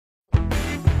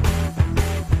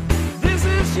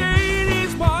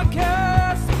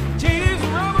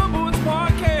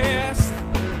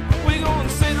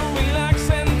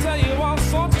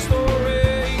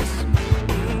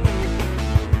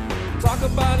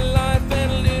life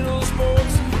and little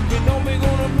sports. You know we're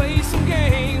gonna play some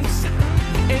games.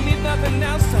 And if nothing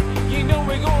else, you know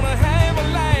we're gonna have a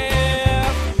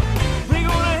laugh. We're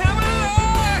gonna have a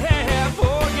laugh,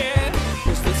 oh yeah.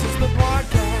 'Cause this is the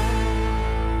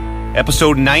podcast.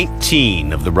 Episode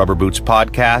 19 of the Rubber Boots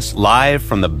Podcast, live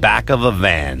from the back of a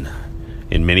van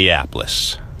in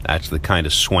Minneapolis. That's the kind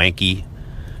of swanky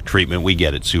treatment we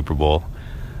get at Super Bowl.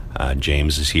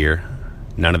 James is here.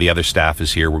 None of the other staff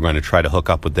is here. We're going to try to hook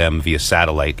up with them via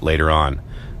satellite later on.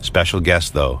 Special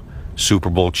guest, though, Super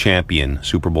Bowl champion,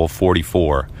 Super Bowl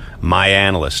 44, my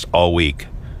analyst all week,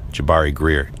 Jabari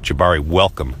Greer. Jabari,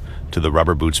 welcome to the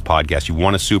Rubber Boots Podcast. You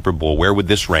won a Super Bowl. Where would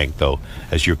this rank, though,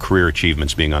 as your career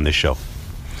achievements being on this show?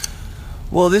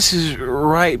 Well, this is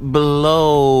right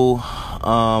below,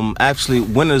 actually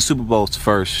winning the Super Bowls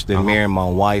first, then marrying my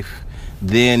wife,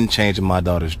 then changing my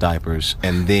daughter's diapers,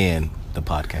 and then the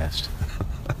podcast.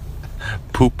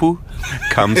 Poo-poo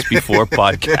comes before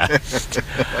podcast.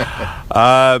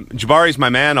 Jabari's my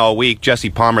man all week.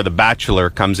 Jesse Palmer, the Bachelor,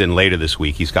 comes in later this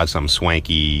week. He's got some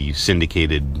swanky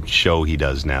syndicated show he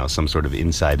does now, some sort of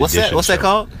inside edition. What's that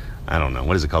called? I don't know.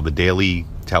 What is it called? The Daily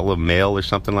Telemail or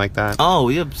something like that? Oh,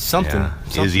 yeah, something.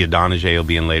 Izzy Adonijay will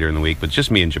be in later in the week, but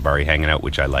just me and Jabari hanging out,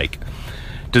 which I like.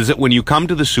 Does it, when you come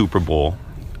to the Super Bowl,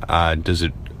 does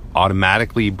it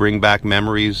automatically bring back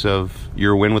memories of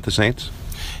your win with the Saints?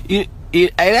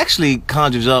 It actually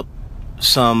conjures up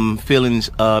some feelings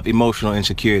of emotional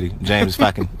insecurity, James,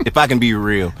 if I can be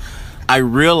real. I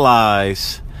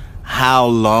realize how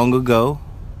long ago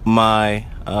my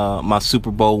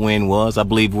Super Bowl win was. I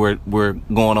believe we're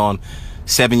going on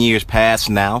 7 years past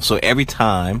now. So every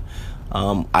time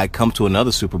I come to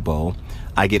another Super Bowl,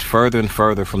 I get further and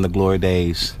further from the glory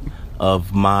days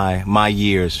of my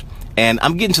years. And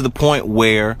I'm getting to the point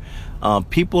where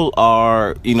people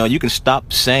are, you can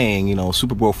stop saying,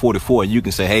 Super Bowl 44. You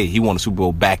can say, hey, he won a Super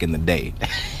Bowl back in the day.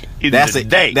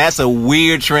 That's a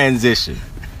weird transition.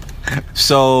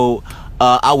 So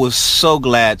I was so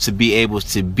glad to be able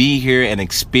to be here and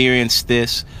experience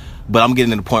this. But I'm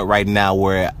getting to the point right now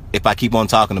where if I keep on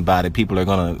talking about it, people are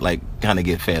going to kind of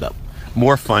get fed up.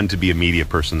 More fun to be a media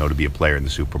person, though, to be a player in the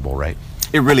Super Bowl, right?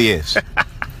 It really is.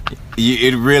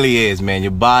 It really is, man.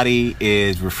 Your body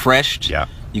is refreshed. Yeah.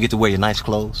 You get to wear your nice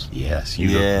clothes. Yes, you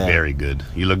look very good.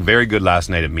 You looked very good last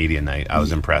night at media night. I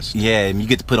was impressed. Yeah, and you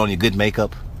get to put on your good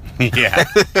makeup. Yeah.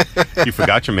 You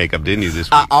forgot your makeup, didn't you, this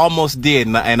week? I almost did,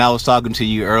 and I was talking to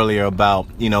you earlier about,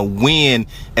 when,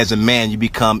 as a man, you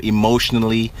become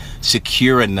emotionally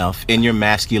secure enough in your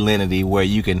masculinity where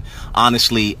you can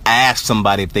honestly ask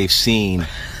somebody if they've seen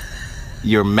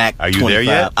your Mac 25. Are you there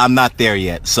yet? I'm not there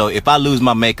yet. So if I lose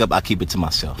my makeup, I keep it to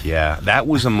myself. Yeah, that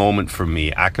was a moment for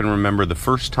me. I can remember the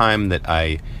first time that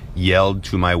I yelled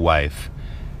to my wife,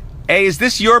 hey, is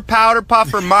this your powder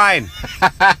puff or mine?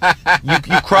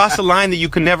 You cross a line that you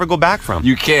can never go back from.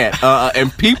 You can't.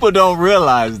 And people don't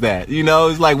realize that.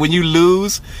 It's like when you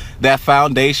lose that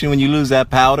foundation, when you lose that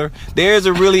powder, there's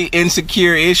a really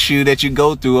insecure issue that you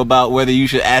go through about whether you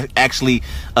should actually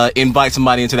invite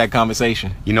somebody into that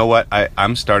conversation. You know what?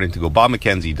 I'm starting to go. Bob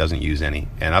McKenzie doesn't use any,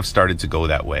 and I've started to go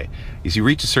that way. As you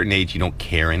reach a certain age, you don't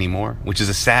care anymore, which is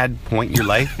a sad point in your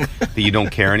life that you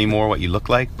don't care anymore what you look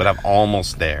like, but I'm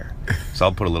almost there. So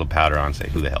I'll put a little powder on and say,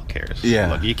 who the hell cares?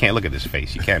 Yeah. Look, you can't look at this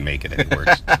face. You can't make it any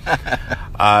worse.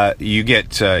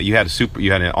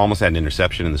 You almost had an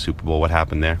interception in the Super Bowl. What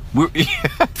happened there?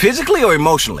 Physically or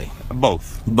emotionally?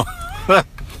 Both.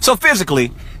 So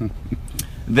physically,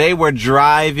 they were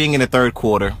driving in the third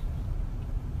quarter.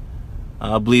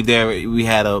 I believe we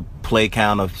had a play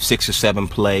count of 6 or 7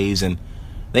 plays, and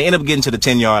they ended up getting to the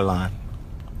 10-yard line.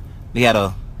 They had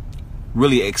a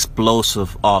really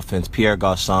explosive offense. Pierre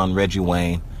Garçon, Reggie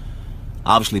Wayne,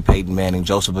 obviously Peyton Manning,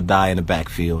 Joseph Addai in the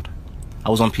backfield.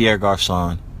 I was on Pierre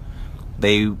Garçon.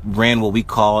 They ran what we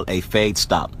call a fade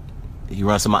stop. He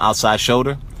runs to my outside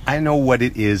shoulder. I know what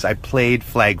it is. I played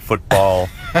flag football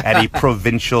at a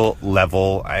provincial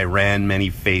level. I ran many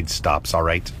fade stops, all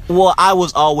right? Well, I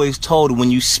was always told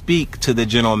when you speak to the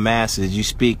general masses, you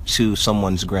speak to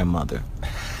someone's grandmother.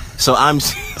 So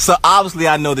obviously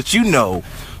I know that you know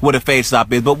what a fade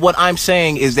stop is, but what I'm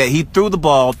saying is that he threw the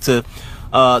ball to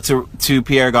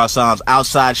Pierre Garçon's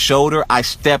outside shoulder. I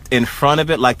stepped in front of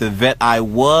it like the vet I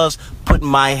was, put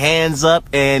my hands up,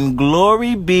 and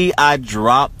glory be, I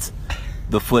dropped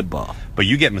the football. But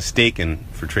you get mistaken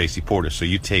for Tracy Porter, so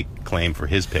you take claim for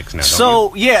his picks now,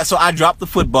 don't you? Yeah, so I dropped the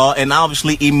football, and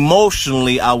obviously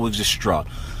emotionally I was distraught.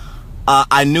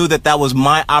 I knew that was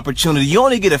my opportunity. You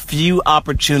only get a few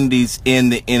opportunities in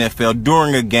the NFL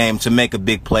during a game to make a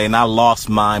big play, and I lost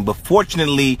mine. But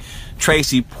fortunately,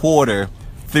 Tracy Porter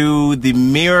through the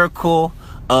miracle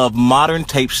of modern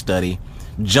tape study,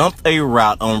 jumped a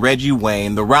route on Reggie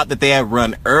Wayne, the route that they had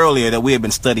run earlier that we had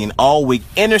been studying all week,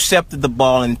 intercepted the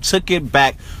ball and took it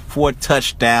back for a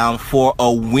touchdown, for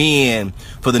a win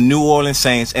for the New Orleans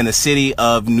Saints and the city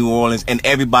of New Orleans, and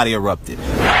everybody erupted. Picked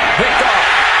off.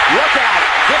 Look out.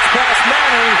 Gets past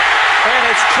Manning, and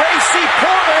it's Tracy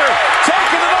Porter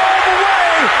taking it all the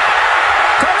way.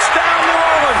 Touchdown, New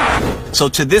Orleans. So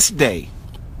to this day,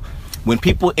 when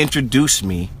people introduce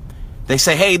me, they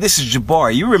say, hey, this is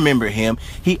Jabari. You remember him.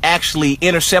 He actually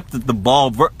intercepted the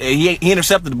ball. He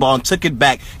intercepted the ball and took it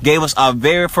back, gave us our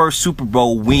very first Super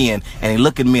Bowl win. And they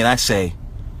look at me and I say,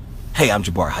 hey, I'm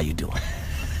Jabari. How you doing?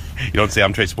 You don't say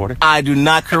I'm Tracy Porter? I do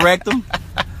not correct them.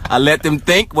 I let them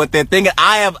think what they're thinking.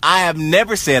 I have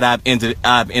never said I've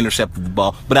intercepted the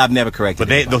ball, but I've never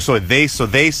corrected it. But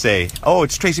they say, oh,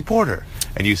 it's Tracy Porter.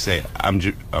 And you say, I'm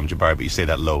Jabari, but you say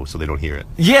that low so they don't hear it.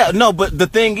 Yeah, no, but the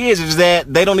thing is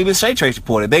that they don't even say Tracy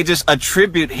Porter. They just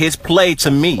attribute his play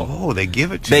to me. Oh, they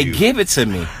give it to you. They give it to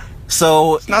me.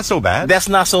 So it's not so bad. That's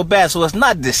not so bad. So it's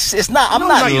not this. It's not. I'm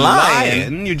not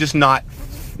lying. You're just not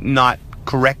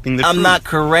correcting the truth. I'm not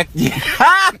correct. You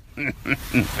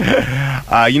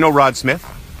know Rod Smith?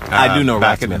 I do know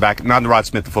Rod Smith. Not Rod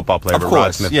Smith, the football player, of but course,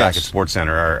 Rod Smith back at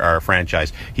SportsCenter, our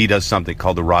franchise. He does something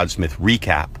called the Rod Smith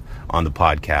Recap on the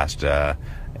podcast,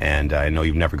 and I know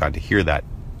you've never gotten to hear that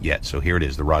yet, so here it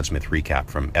is, the Rod Smith Recap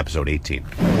from episode 18.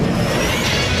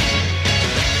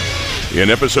 In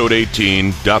episode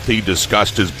 18, Duffy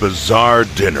discussed his bizarre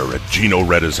dinner at Gino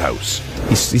Retta's house.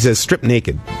 He says, strip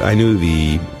naked. I knew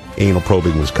the anal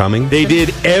probing was coming. They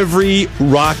did every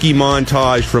Rocky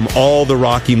montage from all the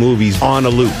Rocky movies on a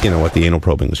loop. You know what? The anal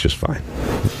probing was just fine.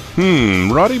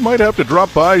 Roddy might have to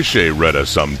drop by Shea Retta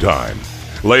sometime.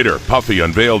 Later, Puffy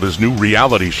unveiled his new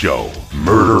reality show,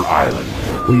 Murder Island.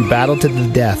 Where you battle to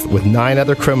the death with 9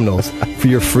 other criminals for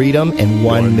your freedom and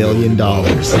 $1 million.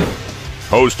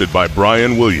 Hosted by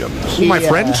Brian Williams. My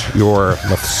friend, you're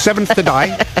the 7th to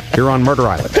die here on Murder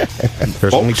Island.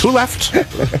 There's only 2 left.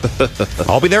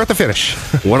 I'll be there at the finish.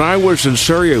 When I was in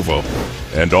Sarajevo.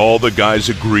 And all the guys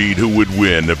agreed who would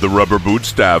win if the Rubber Boot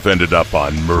staff ended up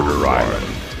on Murder Island.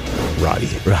 Roddy.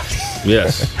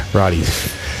 Yes. Roddy.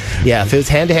 Yeah, if it was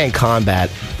hand-to-hand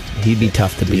combat, he'd be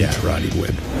tough to beat. Yeah, Roddy'd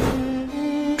win.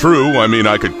 True, I mean,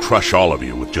 I could crush all of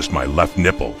you with just my left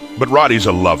nipple. But Roddy's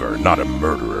a lover, not a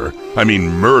murderer. I mean,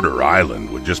 Murder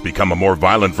Island would just become a more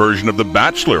violent version of The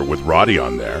Bachelor with Roddy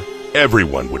on there.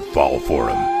 Everyone would fall for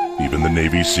him, even the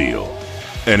Navy SEAL.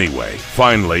 Anyway,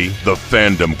 finally, the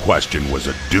fandom question was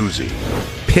a doozy.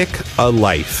 Pick a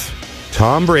life.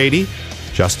 Tom Brady,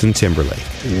 Justin Timberlake.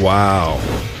 Wow.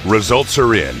 Results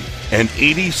are in, and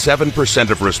 87%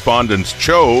 of respondents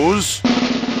chose...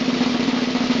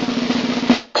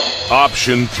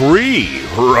 Option 3,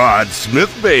 Rod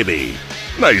Smith, baby.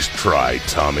 Nice try,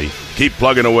 Tommy. Keep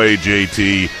plugging away,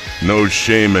 JT. No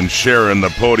shame in sharing the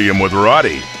podium with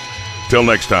Roddy. Till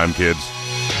next time, kids.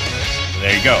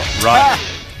 There you go,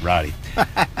 Roddy.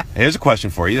 Here's a question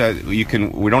for you. We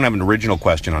don't have an original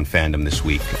question on fandom this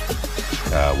week.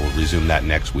 We'll resume that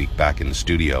next week back in the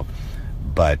studio.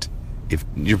 But if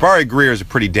Jabari Greer is a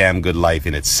pretty damn good life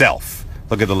in itself.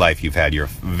 Look at the life you've had. You're a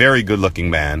very good-looking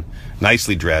man,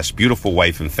 nicely dressed, beautiful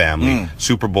wife and family,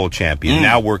 Super Bowl champion,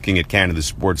 now working at Canada's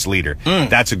sports leader.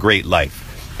 That's a great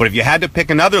life. But if you had to pick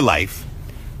another life,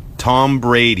 Tom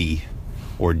Brady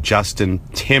or Justin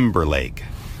Timberlake?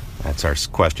 That's our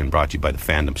question, brought to you by the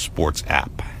Fandom Sports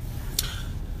app.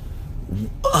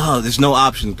 There's no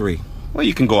option 3. Well,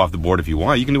 you can go off the board if you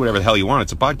want. You can do whatever the hell you want.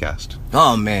 It's a podcast.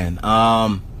 Oh, man.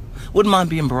 Wouldn't mind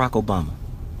being Barack Obama.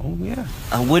 Oh, yeah.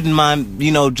 I wouldn't mind,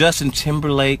 Justin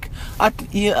Timberlake. I'm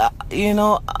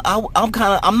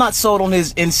not sold on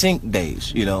his NSYNC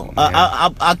days, Yeah.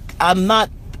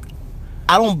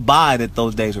 I don't buy that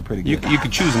those days are pretty good. You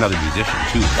could choose another musician,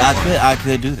 too. I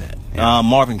could do that. Yeah.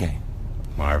 Marvin Gaye.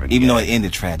 Even though it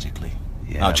ended tragically.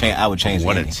 Yeah, I would change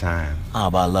what the a ending. time.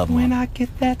 Oh, but I love Marvin. When I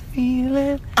get that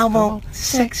feeling, I want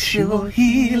sexual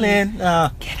healing.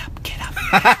 Get up.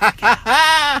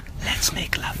 Let's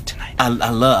make love tonight. I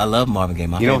love Marvin Gaye.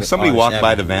 If somebody walked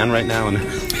by the van right now and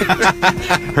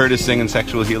heard us singing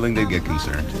Sexual Healing, they'd get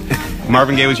concerned.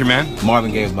 Marvin Gaye was your man?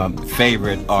 Marvin Gaye is my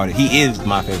favorite artist. He is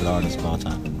my favorite artist of all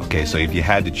time. Okay, so if you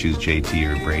had to choose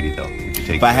JT or Brady, though, would you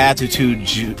take? If I had to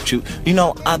choose,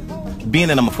 being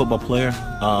that I'm a football player,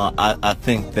 I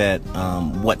think that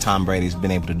what Tom Brady's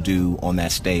been able to do on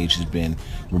that stage has been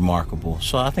remarkable.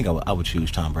 So I think I would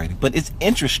choose Tom Brady. But it's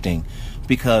interesting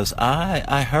because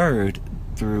I heard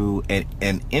through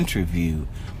an interview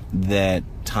that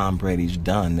Tom Brady's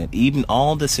done, that even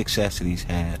all the success that he's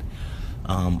had,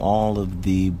 all of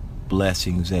the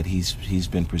blessings that he's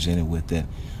been presented with,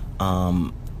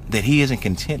 that he isn't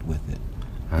content with it.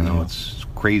 I know, it's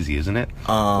crazy, isn't it?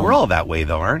 We're all that way,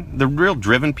 though, aren't the real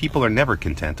driven people are never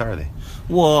content, are they?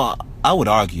 Well, I would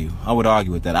argue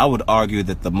with that. I would argue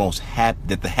that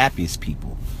the happiest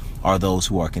people are those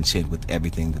who are content with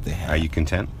everything that they have. Are you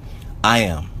content? I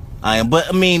am. But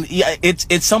I mean, yeah,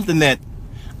 it's something that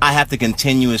I have to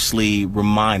continuously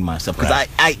remind myself, because Right.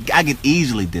 I get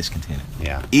easily discontented.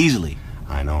 Yeah. Easily.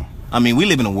 I know. I mean, we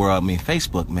live in a world. I mean,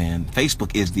 Facebook, man.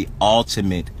 Facebook is the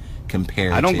ultimate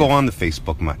comparative. I don't go on the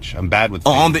Facebook much. I'm bad with.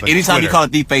 Anytime Twitter. you call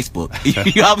it the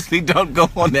Facebook, you obviously don't go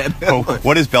on that. Oh,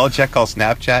 what does Belichick call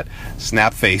Snapchat?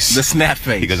 Snap face. The snap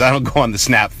face. He goes, I don't go on the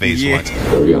snap face Yeah. once.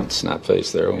 Were you on snap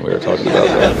face there when we were talking about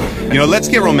that? You know, let's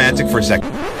get romantic for a second.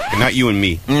 Not you and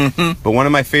me. Mm-hmm. But one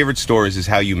of my favorite stories is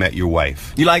how you met your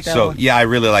wife. You like that So, one? yeah, I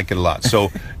really like it a lot.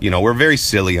 So, you know, we're very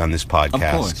silly on this podcast.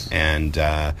 Of course. And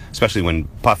especially when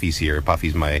Puffy's here.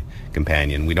 Puffy's my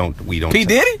companion. We don't. P.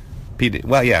 Diddy?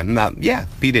 Well, yeah,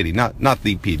 P. Diddy, not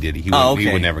the P. Diddy. He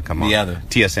would never come on. The other.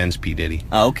 TSN's P. Diddy.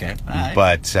 Oh, okay. All right.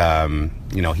 But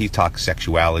you know, he talks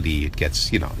sexuality. It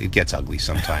gets ugly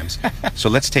sometimes. So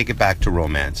let's take it back to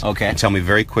romance. Okay. And tell me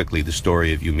very quickly the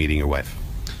story of you meeting your wife.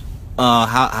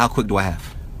 How quick do I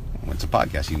have? It's a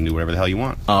podcast. You can do whatever the hell you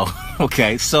want. Oh,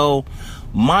 okay. So,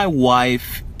 my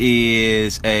wife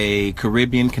is a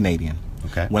Caribbean Canadian.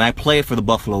 Okay. When I played for the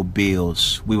Buffalo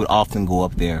Bills, we would often go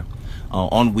up there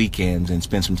on weekends and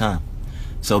spend some time.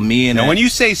 So me and Now, when you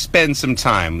say spend some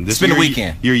time, Spend a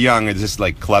weekend. You're young. Is this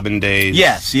like clubbing days?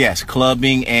 yes,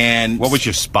 clubbing. And What was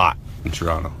your spot in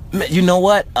Toronto? you know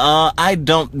what? I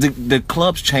don't. The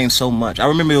clubs change so much. I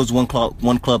remember there was one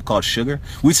club called Sugar.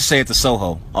 We used to say it to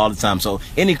Soho all the time. So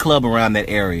any club around that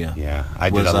area. Yeah, I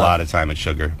did a lot of time at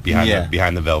Sugar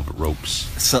behind the velvet ropes.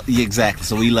 So yeah, exactly.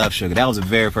 So we love Sugar. That was the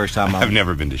very first time I've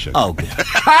never been to Sugar. Oh, good.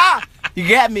 You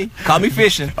got me. Call me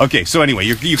fishing. Okay, so anyway,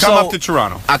 you come up to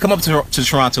Toronto. I come up to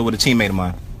Toronto with a teammate of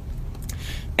mine,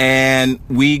 and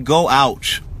we go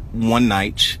out one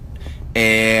night,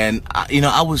 and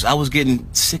I was getting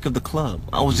sick of the club.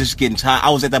 I was just getting tired.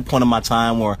 I was at that point in my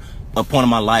time, or a point in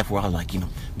my life where I was like,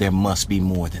 there must be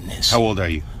more than this. How old are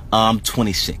you? I'm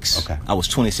 26. Okay. I was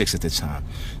 26 at the time.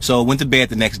 So went to bed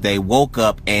the next day, woke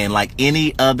up, and like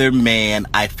any other man,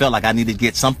 I felt like I needed to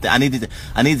get something. I needed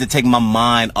to take my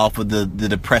mind off of the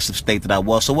depressive state that I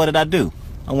was. So what did I do?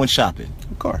 I went shopping.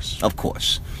 Of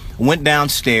course. Went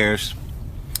downstairs.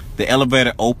 The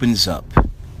elevator opens up,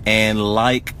 and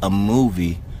like a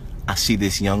movie, I see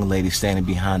this young lady standing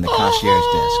behind the concierge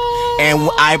desk. And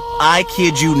I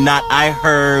kid you not, I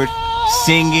heard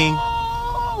singing.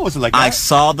 Was it like that? I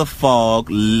saw the fog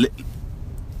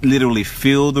literally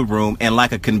fill the room, and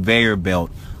like a conveyor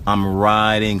belt, I'm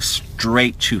riding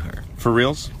straight to her. For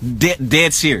reals?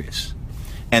 Dead serious.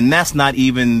 And that's not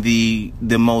even the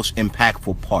most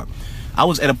impactful part. I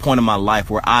was at a point in my life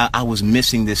where I was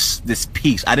missing this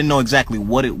piece. I didn't know exactly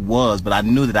what it was, but I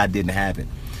knew that I didn't have it.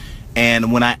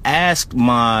 And when I asked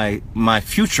my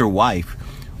future wife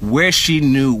where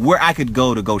I could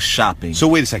go shopping. So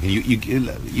wait a second. You get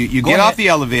ahead. off the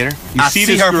elevator. You I see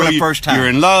see this her girl, for the first time. You're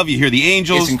in love. You hear the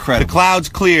angels. It's incredible. The clouds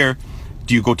clear.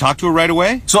 Do you go talk to her right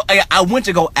away? So I went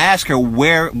to go ask her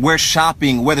where the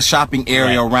shopping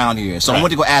area Right. around here is. So I Right.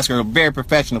 went to go ask her a very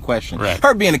professional question. Right.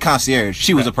 Her being a concierge,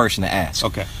 she was a person to ask.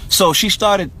 Okay. So she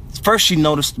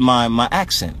noticed my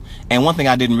accent. And one thing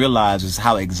I didn't realize is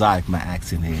how exotic my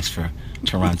accent is for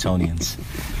Torontonians.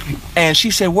 And she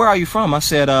said, "Where are you from?" I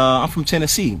said, "I'm from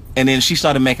Tennessee." And then she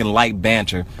started making light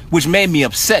banter, which made me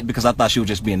upset because I thought she was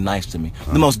just being nice to me.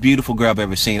 The most beautiful girl I've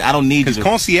ever seen. I don't need you Because to...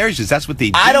 concierges, that's what they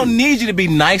do. I don't need you to be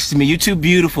nice to me. You're too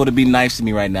beautiful to be nice to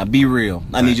me right now. Be real.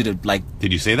 I need you to, like...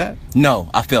 Did you say that? No,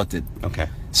 I felt it. Okay.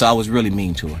 So I was really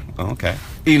mean to her. Oh, okay.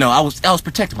 I was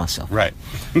protecting myself. Right.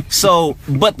 So,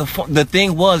 but the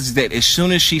thing was that as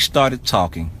soon as she started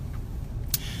talking,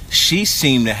 she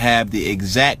seemed to have the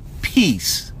exact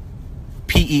piece,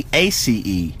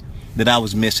 P-E-A-C-E, that I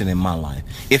was missing in my life.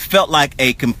 It felt like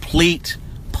a complete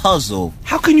puzzle.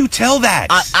 How can you tell that?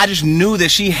 I just knew that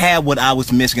she had what I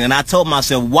was missing. And I told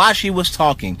myself while she was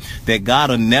talking that God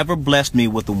will never bless me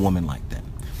with a woman like that.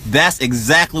 That's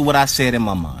exactly what I said in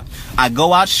my mind. I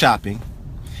go out shopping,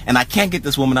 and I can't get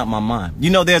this woman out of my mind.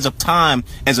 There's a time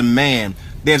as a man,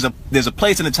 there's a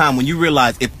place and a time when you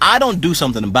realize if I don't do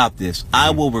something about this,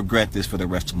 I will regret this for the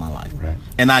rest of my life. Right.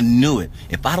 And I knew it.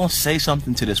 If I don't say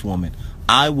something to this woman,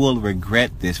 I will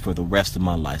regret this for the rest of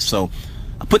my life. So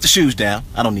I put the shoes down.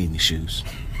 I don't need any shoes.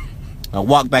 I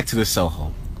walk back to the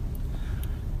Soho.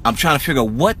 I'm trying to figure out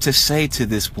what to say to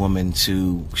this woman.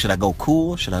 Should I go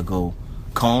cool? Should I go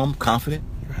calm, confident?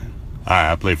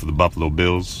 I play for the Buffalo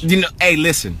Bills. You know, hey,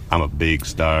 listen. I'm a big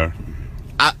star.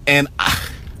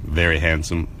 Very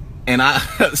handsome.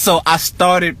 So I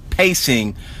started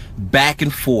pacing back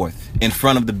and forth in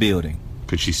front of the building.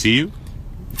 Could she see you?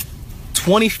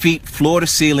 20 feet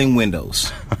floor-to-ceiling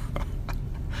windows.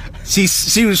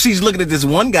 She's looking at this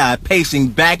one guy pacing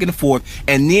back and forth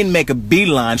and then make a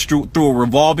beeline through a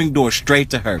revolving door straight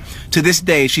to her. To this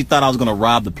day, she thought I was going to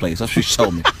rob the place. That's what she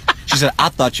told me. She said, I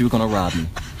thought you were going to rob me.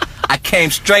 I came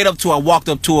straight up to her, I walked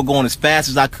up to her going as fast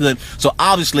as I could. So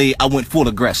obviously, I went full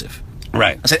aggressive.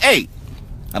 Right. I said, hey,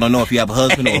 I don't know if you have a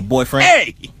husband or a boyfriend.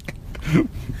 Hey!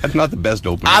 That's not the best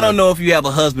opening. I don't know if you have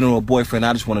a husband or a boyfriend.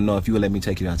 I just want to know if you would let me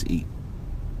take you out to eat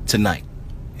tonight.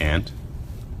 And?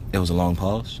 There was a long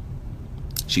pause.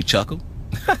 She chuckled,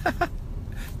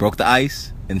 broke the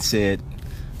ice, and said,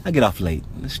 I get off late.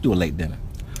 Let's do a late dinner.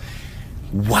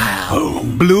 Wow.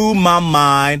 Blew my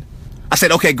mind. I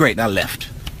said, okay, great. And I left.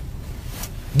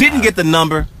 Didn't get the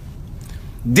number.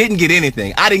 Didn't get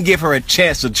anything. I didn't give her a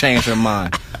chance to change her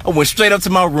mind. I went straight up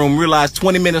to my room, realized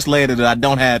 20 minutes later that I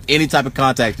don't have any type of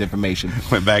contact information.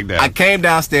 Went back down. I came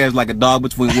downstairs like a dog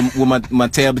with my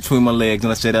tail between my legs,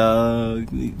 and I said,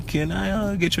 can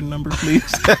I get your number,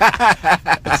 please?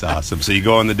 That's awesome. So you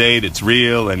go on the date, it's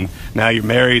real, and now you're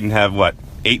married and have, what,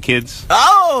 8 kids?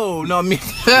 Oh, no, me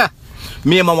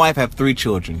and my wife have 3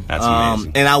 children. That's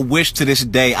amazing. And I wish to this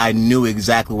day I knew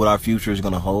exactly what our future is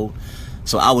going to hold.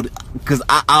 So I would, because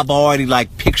I've already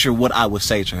like pictured what I would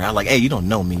say to her. I'm like, hey, you don't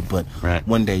know me, but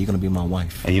one day you're gonna be my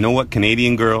wife. And you know what,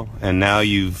 Canadian girl, and now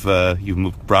you've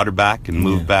brought her back and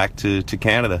moved back to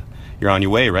Canada. You're on your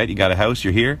way, right? You got a house.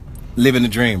 You're here. Living the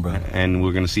dream, bro. And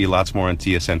we're gonna see lots more on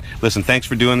TSN. Listen, thanks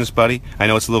for doing this, buddy. I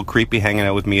know it's a little creepy hanging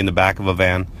out with me in the back of a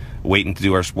van, waiting to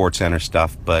do our Sports Center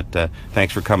stuff. But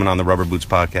thanks for coming on the Rubber Boots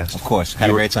podcast. Of course,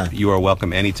 had a great time. You are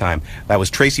welcome anytime. That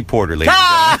was Tracy Porter, ladies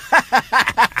and gentlemen.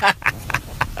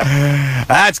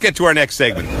 Let's get to our next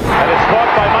segment. And it's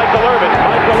caught by Michael Irvin.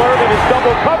 Michael Irvin is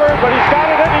double covered, but he's got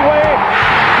it anyway.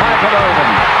 Michael Irvin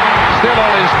still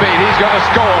on his feet. He's going to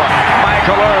score.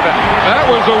 Michael Irvin. That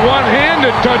was a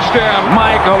one-handed touchdown.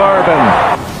 Michael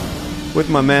Irvin. With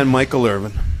my man Michael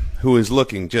Irvin, who is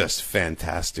looking just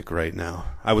fantastic right now.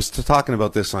 I was talking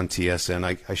about this on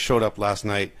TSN. I showed up last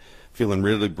night feeling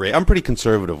really brave. I'm pretty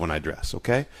conservative when I dress,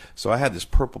 okay? So I had this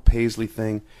purple paisley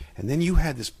thing, and then you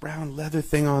had this brown leather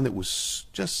thing on that was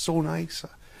just so nice.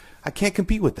 I can't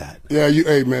compete with that. Yeah,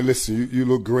 hey, man, listen, you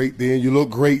look great then. You look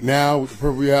great now with the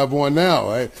purple you have on now.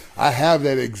 I have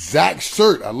that exact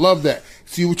shirt. I love that.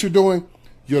 See what you're doing?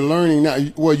 You're learning now.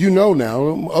 Well, you know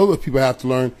now, other people have to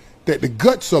learn that the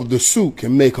guts of the suit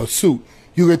can make a suit.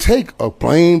 You can take a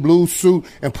plain blue suit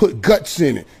and put guts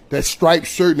in it. That striped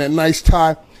shirt and that nice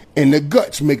tie, and the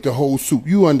guts make the whole suit.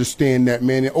 You understand that,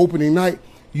 man. In opening night,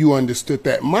 you understood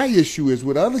that. My issue is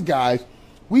with other guys,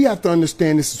 we have to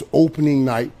understand this is opening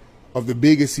night of the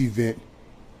biggest event,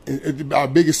 our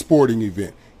biggest sporting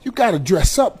event. You got to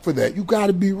dress up for that. You got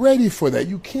to be ready for that.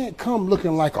 You can't come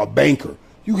looking like a banker.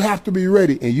 You have to be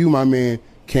ready, and you, my man,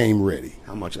 came ready.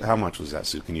 How much was that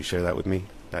suit? Can you share that with me?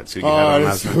 That suit you had on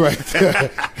last night? Right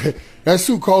there. That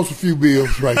suit cost a few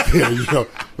bills right there. You know,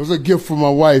 it was a gift for my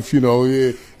wife. You know,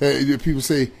 people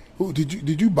say, "Oh,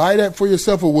 did you buy that for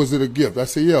yourself or was it a gift?" I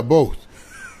say, "Yeah, both."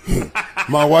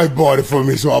 My wife bought it for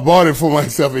me, so I bought it for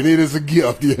myself, and it is a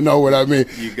gift. You know what I mean?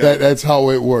 That's how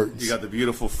it works. You got the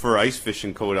beautiful fur ice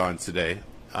fishing coat on today.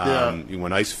 You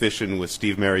went ice fishing with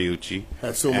Steve Mariucci.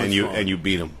 Had so much fun. And you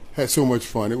beat him. Had so much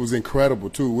fun. It was incredible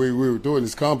too. We were doing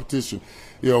this competition.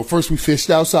 You know, first we fished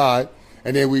outside,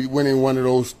 and then we went in one of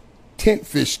those tent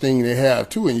fish thing they have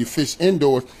too, and you fish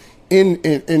indoors in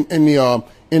the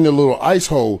little ice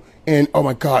hole. And oh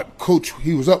my God, Coach,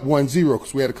 he was up 1-0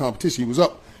 because we had a competition. He was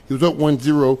up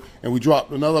 1-0, and we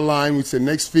dropped another line. We said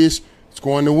next fish, it's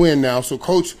going to win now. So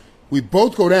Coach, we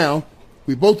both go down,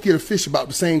 we both get a fish about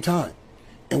the same time,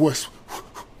 and we're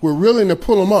reeling to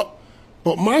pull him up.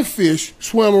 But my fish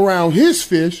swam around his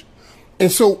fish,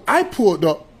 and so I pulled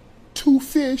up 2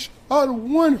 fish out of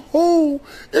one hole.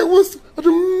 It was the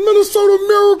Minnesota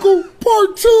Miracle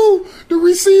Part 2. The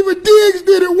receiver Diggs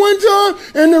did it one time,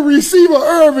 and the receiver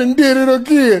Irvin did it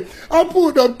again. I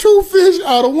pulled up 2 fish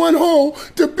out of one hole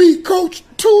to beat Coach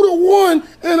 2-1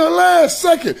 in the last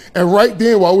second. And right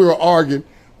then, while we were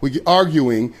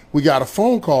arguing, we got a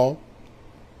phone call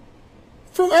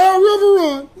from Al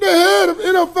Riveron, the head of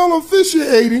NFL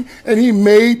officiating, and he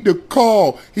made the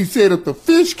call. He said if the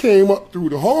fish came up through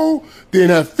the hole, then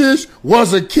that fish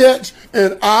was a catch,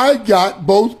 and I got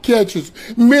both catches.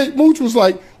 Mooch was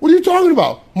like, what are you talking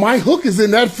about? My hook is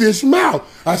in that fish's mouth.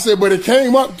 I said, but it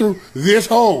came up through this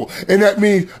hole, and that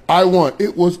means I won.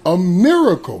 It was a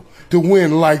miracle. to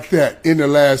win like that in the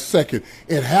last second.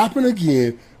 It happened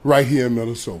again right here in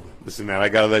Minnesota. Listen, man, I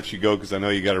got to let you go because I know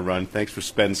you got to run. Thanks for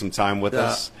spending some time with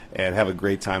us, and have a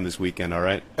great time this weekend, all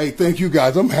right? Hey, thank you,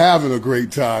 guys. I'm having a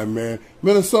great time, man.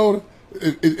 Minnesota,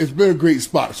 it's been a great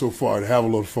spot so far to have a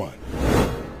little fun.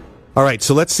 All right,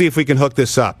 so let's see if we can hook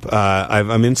this up.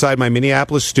 I'm inside my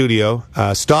Minneapolis studio.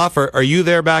 Stoff, are you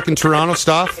there back in Toronto,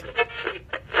 Stoff?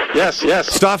 Yes.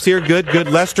 Stoff's here. Good.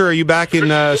 Lester, are you back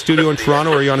in studio in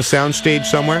Toronto, or are you on a sound stage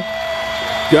somewhere?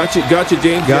 Gotcha,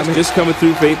 James. Just coming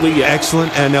through faintly. Yeah.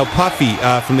 Excellent. And now Puffy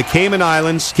from the Cayman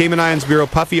Islands Bureau.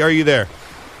 Puffy, are you there?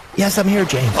 Yes, I'm here,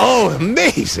 James. Oh,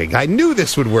 amazing. I knew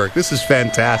this would work. This is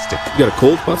fantastic. You got a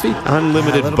cold, Puffy?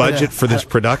 Unlimited budget for this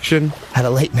production. Had a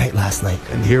late night last night.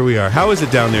 And here we are. How is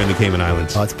it down there in the Cayman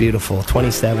Islands? Oh, it's beautiful.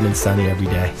 27 and sunny every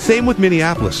day. Same with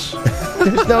Minneapolis.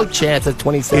 There's no chance at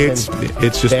 27.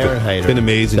 It's just been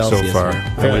amazing Celsius, so far.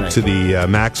 I went to the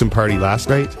Maxim party last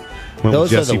night. Went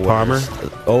with Jesse Palmer.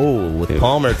 Oh, with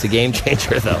Palmer, it's a game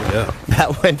changer, though. Yeah.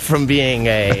 That went from being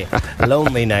a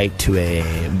lonely night to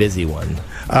a busy one.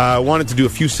 I wanted to do a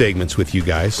few segments with you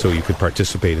guys so you could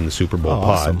participate in the Super Bowl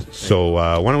pod. Awesome. So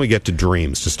why don't we get to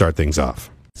dreams to start things off?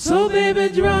 So baby,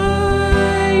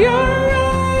 dry your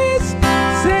eyes,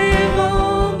 save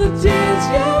all the tears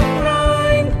you're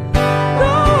crying.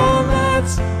 Oh,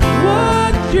 that's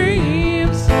what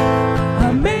dreams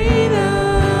are made of.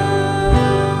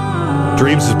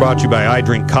 Dreams is brought to you by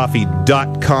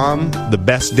iDrinkCoffee.com, the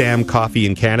best damn coffee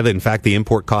in Canada. In fact, they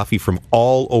import coffee from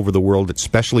all over the world. It's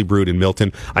specially brewed in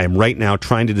Milton. I am right now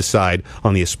trying to decide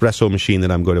on the espresso machine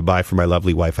that I'm going to buy for my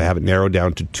lovely wife. I have it narrowed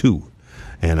down to 2.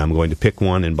 And I'm going to pick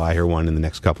one and buy her one in the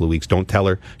next couple of weeks. Don't tell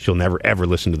her. She'll never, ever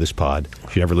listen to this pod.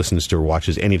 She never listens to or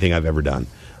watches anything I've ever done.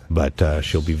 But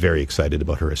she'll be very excited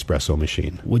about her espresso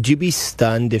machine. Would you be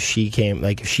stunned if she came,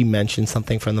 like if she mentioned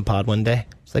something from the pod one day?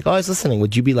 It's like, oh, I was listening.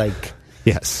 Would you be like...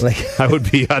 Yes, I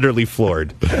would be utterly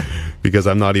floored because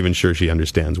I'm not even sure she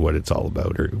understands what it's all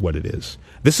about or what it is.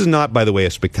 This is not, by the way,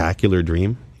 a spectacular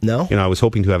dream. No? You know, I was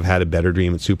hoping to have had a better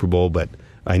dream at Super Bowl, but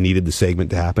I needed the segment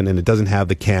to happen, and it doesn't have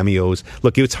the cameos.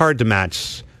 Look, it's hard to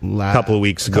match a couple of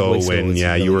weeks ago when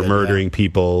you were murdering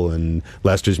people and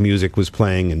Lester's music was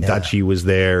playing and Dutchie was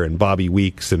there and Bobby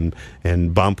Weeks and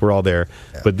Bump were all there.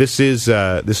 Yeah. But this is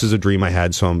a dream I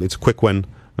had, so it's a quick one.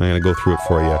 I'm going to go through it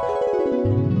for you.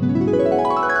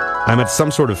 I'm at some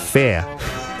sort of fair.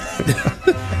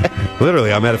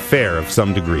 Literally, I'm at a fair of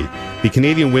some degree. The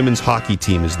Canadian women's hockey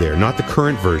team is there, not the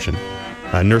current version.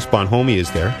 Nurse Bonhomie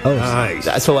is there. Oh,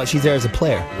 nice. So she's there as a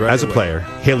player? As a player.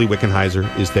 Haley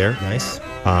Wickenheiser is there. Nice.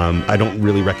 I don't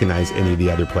really recognize any of the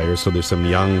other players, so there's some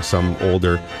young, some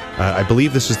older. I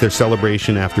believe this is their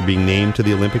celebration after being named to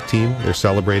the Olympic team. They're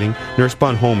celebrating. Nurse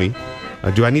Bonhomie.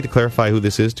 Do I need to clarify who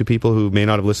this is to people who may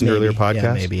not have listened to earlier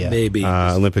podcasts? Yeah, maybe.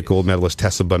 Olympic gold medalist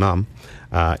Tessa Bonhomme,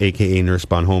 a.k.a. Nurse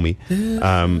Bonhomie.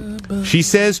 She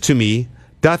says to me,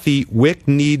 Duthie, Wick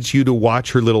needs you to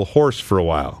watch her little horse for a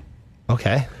while.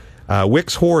 Okay.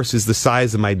 Wick's horse is the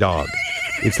size of my dog.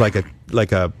 It's like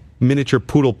a miniature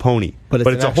poodle pony. But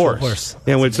it's a horse.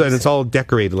 Yeah, and it's all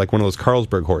decorated like one of those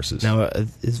Carlsberg horses. Now,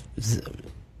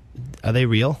 are they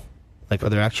real? Like, are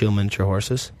there actual miniature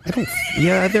horses?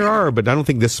 Yeah, there are, but I don't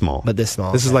think this small. But this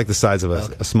small. This is like the size of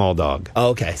a small dog.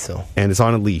 Oh, okay, so. And it's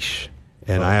on a leash,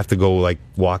 and I have to go, like,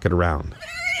 walk it around.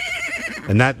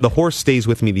 And the horse stays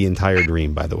with me the entire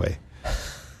dream, by the way.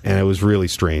 And it was really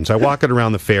strange. I walk it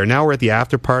around the fair. Now we're at the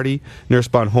after party. Nurse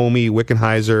Bonhomie,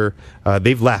 Wickenheiser,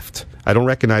 they've left. I don't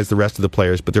recognize the rest of the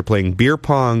players, but they're playing beer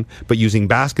pong, but using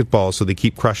basketballs, so they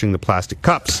keep crushing the plastic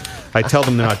cups. I tell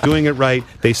them they're not doing it right.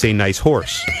 They say, nice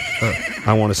horse.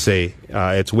 I want to say,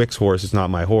 it's Wick's horse, it's not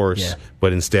my horse. Yeah.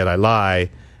 But instead I lie.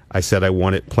 I said I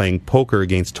want it playing poker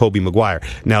against Tobey Maguire.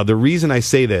 Now, the reason I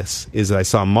say this is that I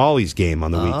saw Molly's Game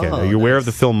on the weekend. Are you aware of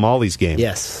the film Molly's Game?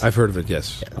 Yes. I've heard of it,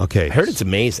 yes. Yeah. Okay. I heard it's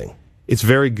amazing. It's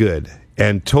very good.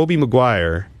 And Tobey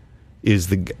Maguire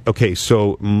is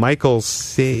so Michael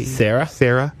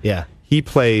Sarah? Yeah. He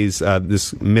plays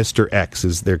this Mr. X,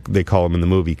 as they call him in the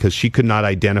movie, because she could not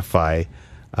identify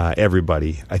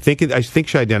everybody. I think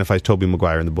she identifies Tobey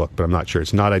Maguire in the book, but I'm not sure.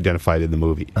 It's not identified in the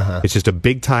movie. It's just a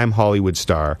big-time Hollywood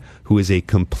star who is a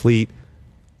complete...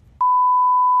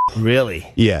 Really?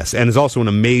 Yes, and is also an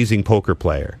amazing poker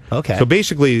player. Okay. So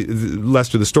basically,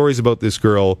 Lester, the story's about this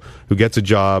girl who gets a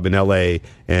job in L.A.,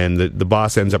 and the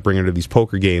boss ends up bringing her to these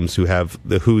poker games who have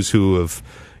the who's who of...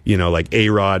 like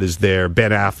A-Rod is there,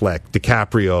 Ben Affleck,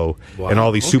 DiCaprio, and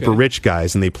all these super rich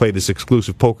guys, and they play this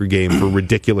exclusive poker game for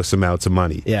ridiculous amounts of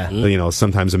money. Yeah.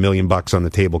 Sometimes $1 million on the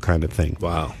table kind of thing.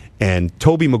 Wow. And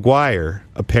Tobey Maguire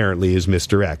apparently is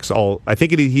Mr. X. I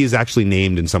think he is actually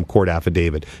named in some court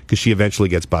affidavit because she eventually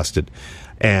gets busted.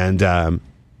 And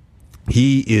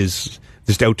he is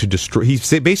just out to destroy.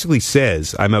 He basically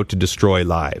says, "I'm out to destroy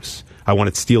lives. I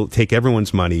want to take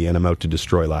everyone's money, and I'm out to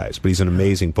destroy lives." But he's an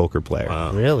amazing poker player.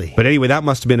 Wow. Really? But anyway, that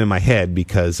must have been in my head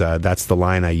because that's the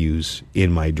line I use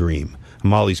in my dream.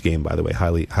 Molly's Game, by the way,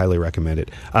 highly recommend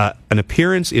it. An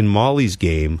appearance in Molly's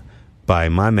Game by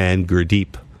my man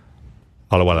Gurdeep.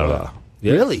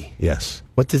 Really? Yes.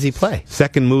 What does he play?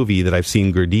 Second movie that I've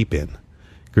seen Gurdeep in.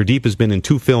 Gurdeep has been in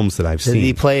 2 films that I've seen. Did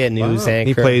he play a news anchor?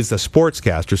 He plays a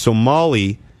sportscaster. So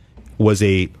Molly was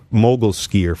a mogul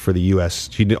skier for the U.S.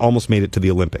 She almost made it to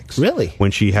the Olympics. Really?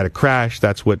 When she had a crash,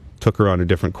 that's what took her on a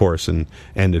different course and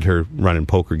ended her running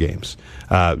poker games.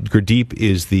 Gurdeep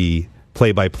is the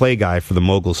play-by-play guy for the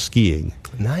mogul skiing.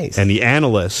 Nice. And the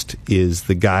analyst is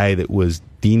the guy that was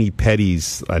Deanie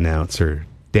Petty's announcer,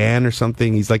 Dan or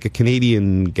something. He's like a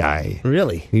Canadian guy.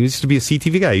 Really? He used to be a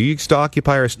CTV guy. He used to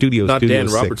occupy our studio. Not Studio Dan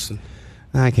 6. Robertson.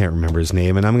 I can't remember his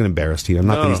name, and I'm going to embarrass you.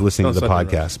 Not that he's listening to the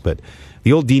podcast, but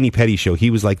the old Deanie Petty show, he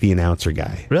was like the announcer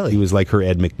guy. Really? He was like her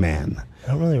Ed McMahon.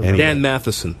 I don't really remember. Dan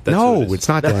Matheson. That's No, who it is. it's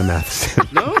not Dan Matheson.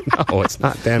 No? No, it's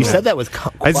not Dan You Matheson. said that with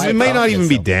It may not even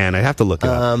be Dan. I'd have to look it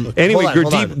up. Anyway,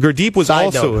 hold on. Gurdeep was Side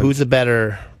also... note, who's a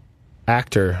better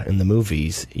actor in the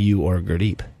movies, you or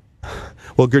Gurdeep?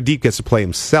 Well, Gurdeep gets to play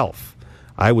himself.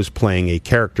 I was playing a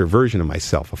character version of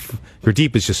myself.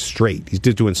 Gurdeep is just straight. He's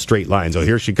just doing straight lines. Oh,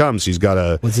 here she comes. She's got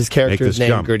to Was his character's name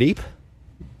jump. Gurdeep?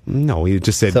 No, he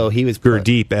just said So he was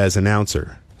Gurdeep as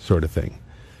announcer, sort of thing.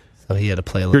 So he had to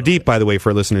play a little Gurdeep, by the way, for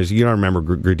our listeners, you don't remember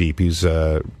Gurdeep. He's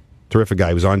a terrific guy.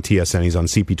 He was on TSN. He's on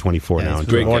CP24 now. he's a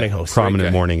great morning host. Prominent Great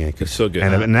guy. morning anchor. He's so good.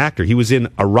 And an actor. He was in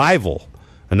Arrival,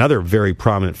 another very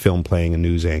prominent film playing a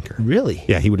news anchor. Really?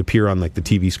 Yeah, he would appear on like the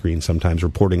TV screen sometimes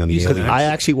reporting on the aliens. I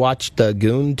actually watched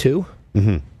Goon too.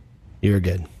 Mm-hmm. You were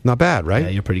good. Not bad, right? Yeah,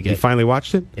 you're pretty good. You finally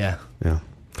watched it? Yeah.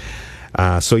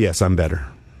 Yeah. So, yes, I'm better.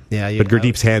 Yeah. But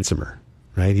Gurdeep's handsomer,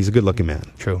 right? He's a good-looking man.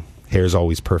 True. Hair's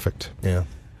always perfect. Yeah.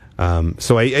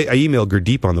 So I emailed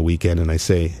Gurdeep on the weekend, and I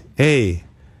say, "Hey,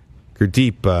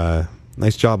 Gurdeep,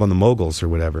 nice job on the moguls or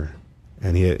whatever."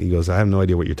 And he goes, "I have no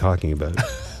idea what you're talking about."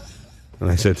 And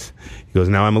I said, he goes,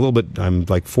 "Now I'm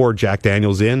like 4 Jack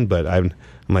Daniels in, but I'm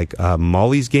like,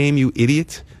 Molly's Game, you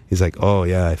idiot." He's like, "Oh,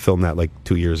 yeah, I filmed that like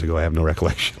 2 years ago. I have no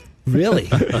recollection." Really?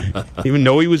 Even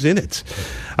know he was in it.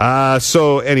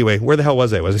 So anyway, where the hell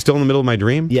was I? Was I still in the middle of my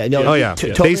dream? Yeah. No. Oh, yeah.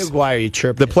 Tobey Maguire, you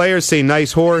chirped. The players say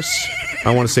nice horse.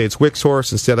 I want to say it's Wick's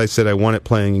horse. Instead, I said I won it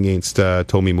playing against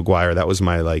Tobey Maguire. That was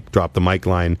my drop the mic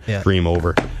line dream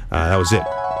over. That was it.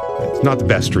 It's not the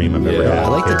best dream I've ever had. I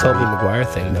like the Tobey Maguire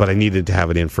thing, though. But I needed to have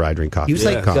it in for I Drink Coffee. He was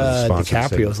like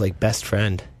DiCaprio's like best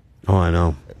friend. Oh, I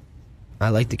know. I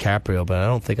like DiCaprio, but I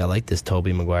don't think I like this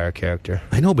Tobey Maguire character.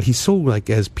 I know, but he's so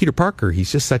as Peter Parker,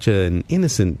 he's just such an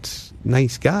innocent,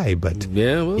 nice guy. But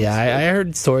I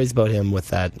heard stories about him with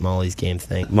that Molly's Game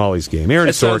thing. Molly's Game. Aaron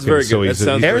Sorkin. Very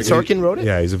good. Aaron Sorkin wrote it?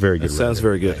 Yeah, he's a very good. That sounds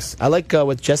very good. I like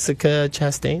with Jessica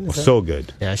Chastain. So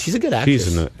good. Yeah, she's a good actress.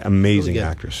 She's an amazing Really good.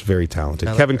 actress. Very talented.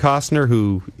 I like Kevin Costner,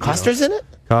 who Costner's in it?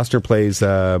 Costner plays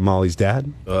Molly's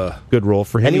dad. Good role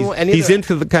for him. He's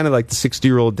into the kind of like the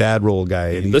 60-year-old dad role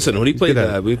guy. And Listen, when he played,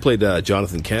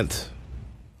 Jonathan Kent.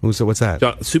 What's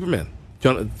that? Superman.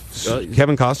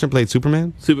 Kevin Costner played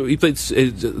Superman? He played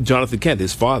Jonathan Kent,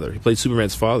 his father. He played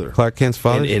Superman's father. Clark Kent's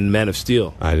father? In Man of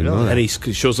Steel. I didn't know that. And he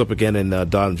shows up again in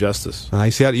Dawn of Justice. I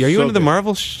see. Are you So into the good.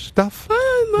 Marvel stuff?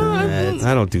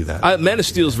 I don't do that. Man of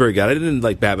Steel is very good. I didn't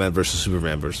like Batman versus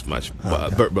Superman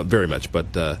very much,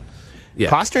 but yeah.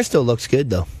 Costner still looks good,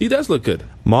 though. He does look good.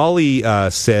 Molly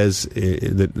says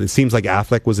that it seems like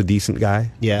Affleck was a decent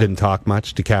guy. Yeah. Didn't talk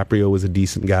much. DiCaprio was a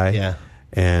decent guy. Yeah.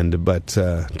 But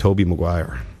Tobey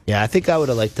Maguire. Yeah, I think I would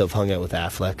have liked to have hung out with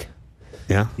Affleck.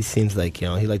 Yeah. He seems like,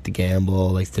 he liked to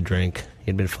gamble, likes to drink.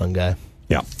 He'd been a fun guy.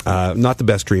 Yeah. Not the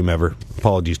best dream ever.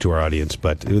 Apologies to our audience,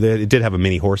 but it did have a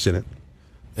mini horse in it.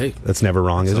 Hey, that's never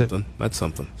wrong, is it? That's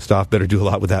something. Stoff better do a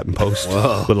lot with that in post.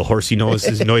 Whoa. Little horsey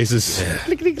noises. And it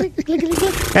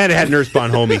had Nurse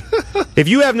Bonhomie. If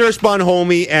you have Nurse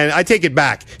Bonhomie, and I take it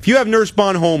back, if you have Nurse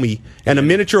Bonhomie and a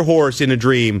miniature horse in a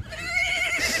dream,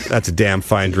 that's a damn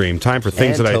fine dream. Time for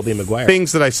things Tobey Maguire.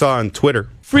 Things that I saw on Twitter.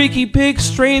 Freaky pics,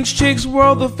 strange chicks,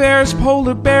 world affairs,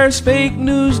 polar bears, fake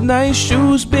news, nice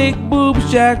shoes, big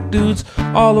boobs, jack dudes.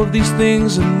 All of these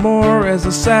things and more as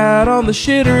I sat on the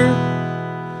shitter.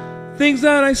 Things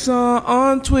that I saw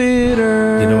on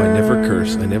Twitter. You know, I never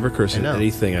curse. I never curse in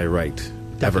anything I write.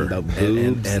 Ever. About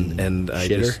boobs and I shitter.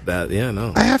 just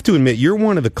no. I have to admit, you're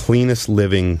one of the cleanest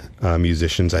living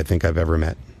musicians I think I've ever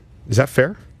met. Is that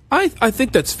fair? I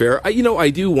think that's fair. I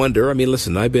do wonder. I mean,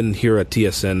 listen, I've been here at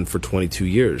TSN for 22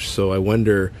 years, so I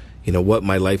wonder, what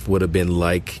my life would have been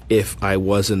like if I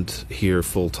wasn't here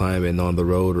full time and on the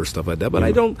road or stuff like that. But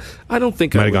I don't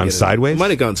think Might have gone sideways?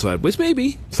 Might have gone sideways,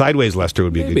 maybe. Sideways Lester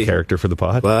would be a good character for the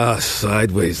pod.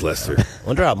 Sideways Lester. I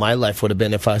wonder how my life would have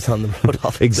been if I was on the road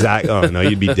all the time. Exactly. Oh, no,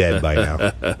 you'd be dead by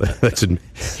now.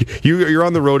 You're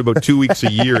on the road about 2 weeks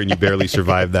a year, and you barely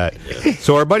survive that.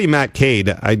 So our buddy Matt Cade,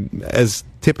 as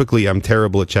typically I'm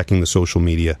terrible at checking the social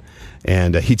media,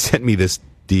 and he'd sent me this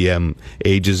DM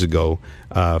ages ago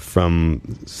from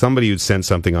somebody who'd sent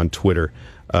something on Twitter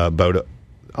about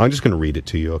I'm just going to read it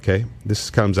to you, okay? This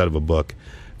comes out of a book.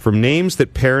 From names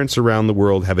that parents around the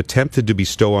world have attempted to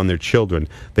bestow on their children,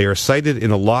 they are cited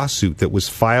in a lawsuit that was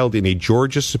filed in a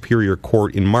Georgia Superior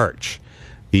Court in March.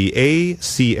 The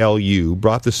ACLU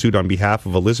brought the suit on behalf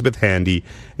of Elizabeth Handy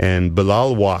and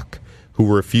Bilal Wak, who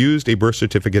were refused a birth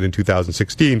certificate in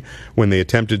 2016 when they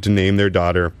attempted to name their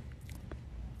daughter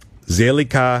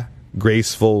Zelika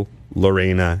Graceful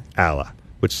Lorena Allah,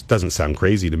 which doesn't sound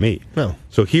crazy to me. No.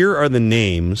 So here are the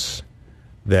names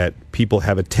that people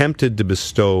have attempted to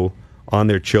bestow on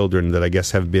their children that I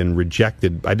guess have been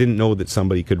rejected. I didn't know that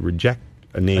somebody could reject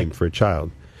a name for a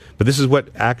child. But this is what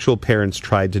actual parents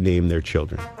tried to name their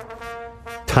children.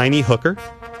 Tiny Hooker.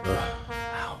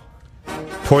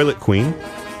 Toilet Queen.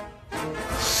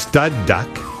 Stud Duck.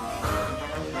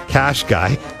 Cash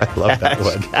Guy. I love that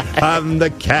one. I'm the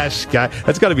Cash Guy.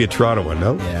 That's got to be a Toronto one,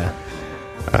 no?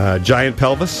 Yeah. Giant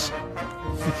Pelvis.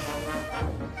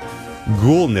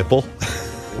 Ghoul Nipple.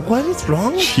 What is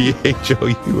wrong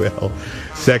with Ghoul.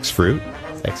 Sex Fruit.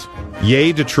 Sex.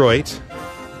 Yay Detroit.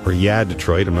 Or Yeah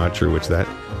Detroit, I'm not sure which that.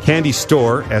 Candy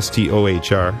Store,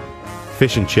 STOHR.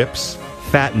 Fish and Chips.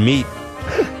 Fat Meat.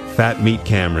 Fat Meat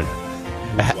Cameron.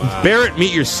 Wow. Barrett,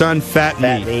 meet your son, Fat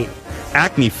Meat.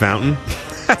 Acne Fountain.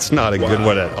 That's not a good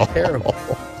one at all. Terrible.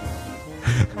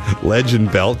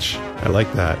 Legend Belch. I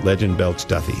like that. Legend Belch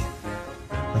Duffy.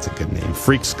 That's a good name.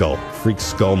 Freak Skull. Freak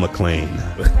Skull McLean.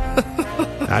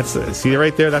 See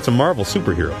right there? That's a Marvel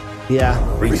superhero. Yeah.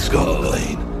 Freak Skull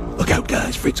McLean. Look out,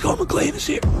 guys. Freak Skull McLean is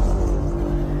here.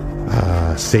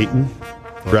 Satan.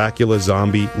 Dracula,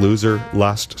 Zombie, Loser,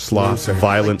 Lust, Sloth,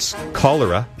 Violence,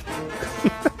 Cholera.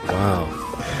 Wow.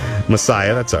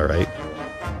 Messiah, that's all right.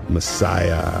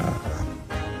 Messiah.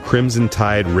 Crimson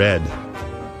Tide Red.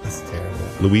 That's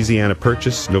terrible. Louisiana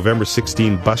Purchase. November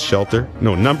 16 Bus Shelter.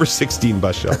 No, number 16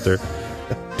 Bus Shelter.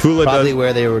 Tula Probably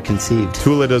where they were conceived.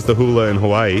 Tula does the hula in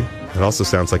Hawaii. It also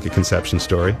sounds like a conception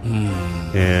story.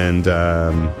 And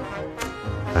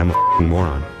I'm a f***ing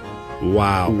moron.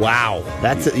 Wow.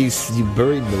 That's you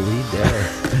buried the lead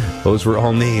there. Those were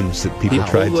all names that people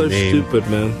tried to name. Stupid,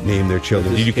 man. Name their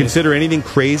children. Did you consider anything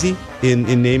crazy in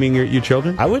naming your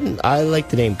children? I wouldn't. I like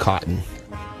the name Cotton.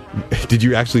 Did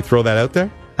you actually throw that out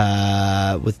there?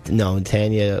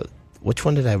 Tanya. Which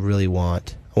one did I really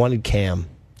want? I wanted Cam.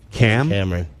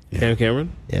 Cameron. Yeah.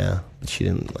 Cameron? Yeah, but she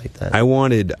didn't like that. I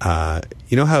wanted.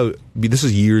 You know how this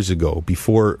is years ago,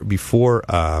 before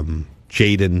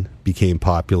Jaden became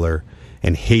popular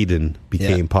and Hayden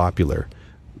became popular.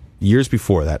 Years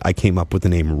before that, I came up with the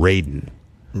name Raiden.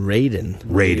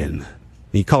 Raiden.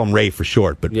 You call him Ray for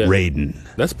short, but Raiden.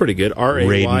 That's pretty good.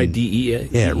 R-A-Y-D-E-A.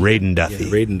 Yeah, Raiden Duffy. Yeah,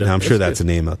 Raiden Duffy. Now, I'm sure that's a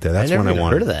name out there. That's one I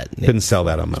wanted. Heard of that. Couldn't sell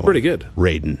that on my own. Pretty good.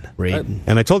 Raiden.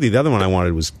 And I told you the other one I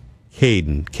wanted was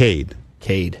Cade. Cade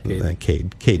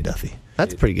Duffy.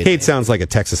 That's pretty good. Cade sounds like a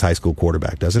Texas high school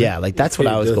quarterback, doesn't it? Yeah, like that's what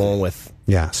I was going with.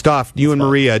 Yeah. Stoff, you and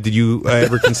Maria, did you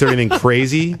ever consider anything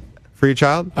crazy for your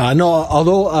child? No,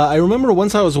 although I remember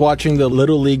once I was watching the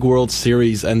Little League World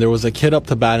Series and there was a kid up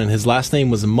to bat and his last name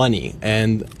was Money.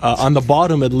 And on the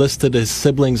bottom it listed his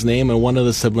sibling's name and one of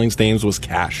the siblings' names was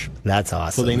Cash. That's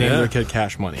awesome. So they named their kid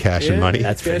Cash Money. Cash and Money.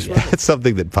 That's pretty That's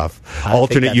something that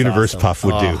alternate universe awesome. Puff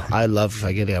would do. I love if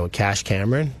I get it with Cash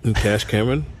Cameron. Cash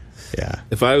Cameron? Yeah.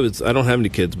 If I don't have any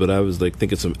kids, but I was like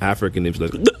thinking some African names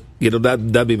like,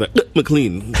 that'd be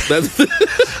McLean. That's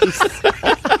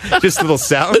just little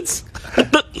sounds.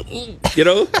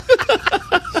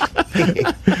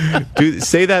 Dude,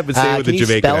 say that, but say it with a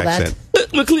Jamaican accent.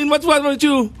 McLean, what's wrong with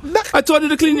you? I told you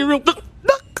to clean your room.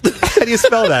 How do you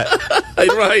spell that? I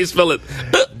don't know how you spell it.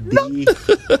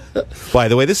 By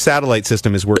the way, this satellite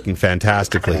system is working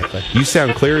fantastically. You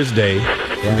sound clear as day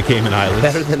in the Cayman Islands.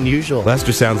 Better than usual.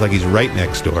 Lester sounds like he's right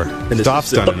next door.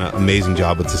 Stoff's done an amazing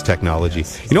job with this technology.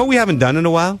 You know what we haven't done in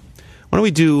a while? Why don't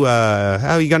we do, you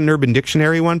got an Urban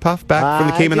Dictionary one, Puff, back from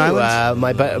the Cayman Islands?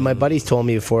 My buddies told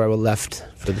me before I left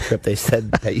for the trip, they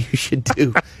said that you should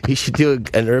do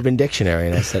an Urban Dictionary,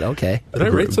 and I said, okay. Did I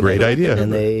rate something? Great idea.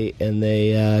 And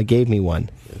they gave me one.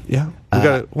 Yeah. We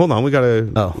got hold on. We got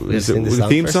a. Oh, is it sing the the song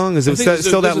theme first? song? Is it there's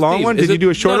still that a long theme. one? Is Did you do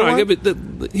a shorter no, one?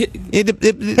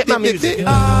 Hit my music.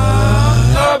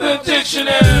 Urban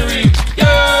Dictionary.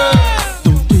 Yeah.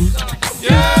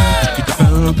 Yeah.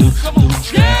 Come on.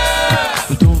 Yeah.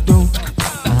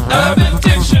 Urban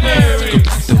Dictionary.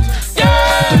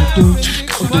 Yeah.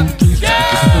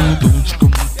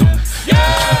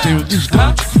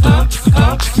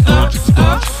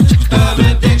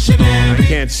 I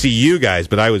can't see you guys,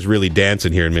 but I was really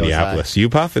dancing here in Minneapolis. You,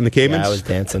 Puff, in the Caymans? Yeah, I was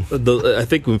dancing. I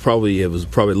think it was probably a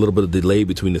little bit of delay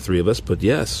between the three of us, but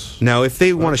yes. Now, if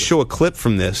they want to show a clip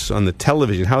from this on the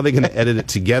television, how are they going to edit it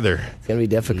together? It's going to be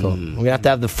difficult. We're going to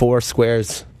have the 4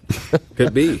 squares.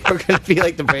 Could be. We're going to be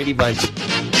like the Brady Bunch.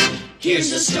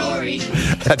 Here's the story.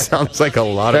 That sounds like a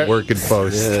lot of work in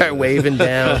post. Start waving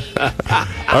down.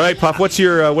 All right, Puff, what's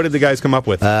your, what did the guys come up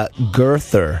with?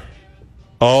 Girther.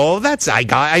 Oh,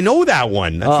 I know that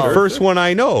one. That's the first one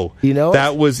I know. You know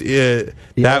that was that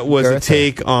was a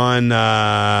take on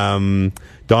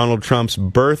Donald Trump's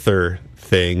birther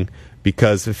thing,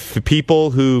 because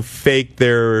people who fake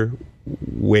their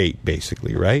weight,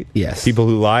 basically, right? Yes. People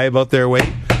who lie about their weight.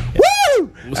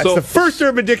 Woo! That's the first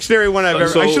Urban Dictionary one I've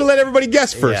ever. I should have let everybody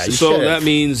guess first. Yeah, so that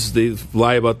means they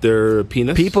lie about their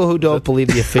penis. People who don't believe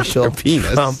the official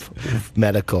Trump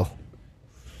medical.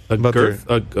 A girth.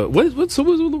 What's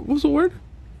the word?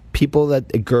 People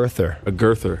that a girther. A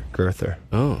girther. Girther.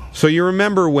 Oh. So you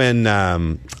remember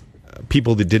when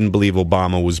people that didn't believe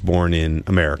Obama was born in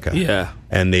America? Yeah.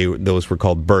 And those were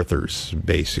called birthers,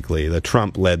 basically. The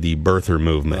Trump led the birther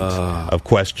movement of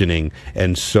questioning.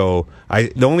 And so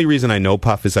the only reason I know,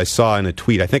 Puff, is I saw in a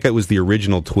tweet, I think it was the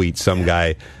original tweet, some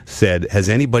guy said, has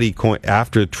anybody,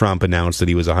 after Trump announced that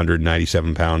he was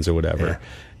 197 pounds or whatever,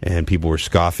 and people were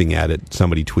scoffing at it,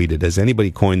 somebody tweeted, has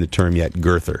anybody coined the term yet,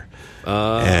 girther?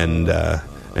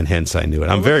 And hence I knew it.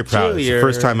 I'm very proud. It's the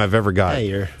first time I've ever got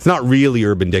it. It's not really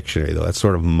Urban Dictionary, though. That's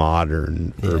sort of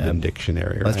modern Urban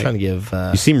Dictionary. Right? I was trying to give...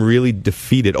 You seem really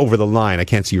defeated over the line. I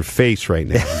can't see your face right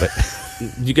now, but...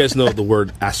 You guys know the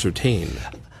word ascertain.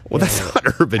 Well, that's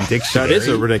not Urban Dictionary. That is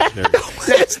Urban Dictionary.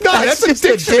 That's not. That's a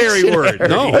dictionary word.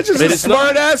 No, that's just a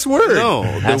smart-ass word. No,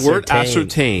 the word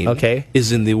ascertain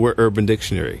is in the Urban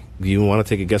Dictionary. Do you want to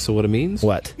take a guess of what it means?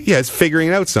 What? Yeah, it's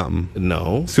figuring out something.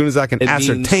 No. As soon as I can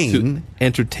ascertain. Means to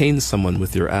entertain someone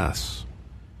with your ass.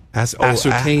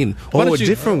 Ascertain. A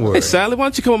different word. Hey, Sally, why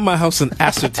don't you come to my house and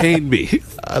ascertain me?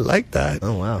 I like that.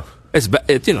 Oh, wow. It's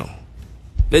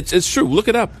true. Look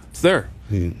it up. It's there.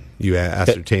 You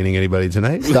ascertaining anybody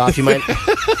tonight? Stoff, you might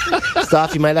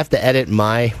have to edit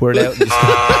my word out. No,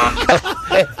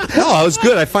 that was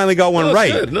good. I finally got one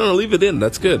right. Good. No, leave it in.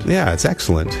 That's good. Yeah, it's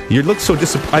excellent. You look so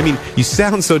disappointed. I mean, you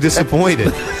sound so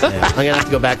disappointed. I'm going to have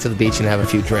to go back to the beach and have a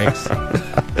few drinks.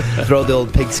 Throw the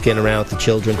old pigskin around with the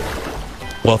children.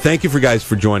 Well, thank you guys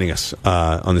for joining us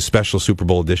on the special Super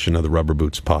Bowl edition of the Rubber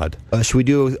Boots Pod. Should we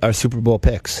do our Super Bowl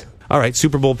picks? All right,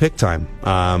 Super Bowl pick time.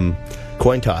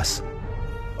 Coin toss.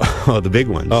 Oh, the big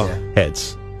ones. Oh.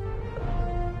 Heads.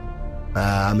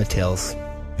 I'm a tails.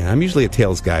 Yeah, I'm usually a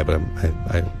tails guy, but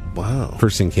wow.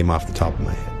 First thing came off the top of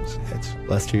my head was heads.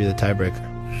 Lester, you're the tiebreaker.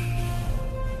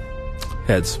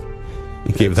 Heads.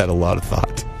 You gave that a lot of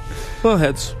thought. Well,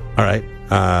 heads. All right.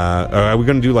 Are we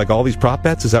going to do like all these prop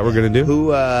bets? Is that what we're going to do?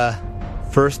 Who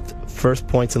first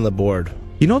points on the board?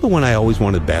 You know the one I always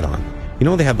wanted to bet on? You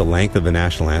know they have the length of the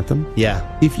national anthem?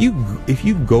 Yeah. If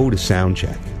you go to sound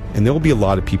check, and there will be a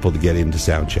lot of people to get into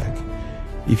sound check.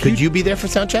 Could you be there for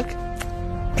sound check?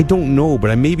 I don't know,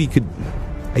 but I maybe could.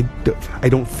 I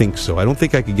don't think so. I don't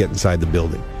think I could get inside the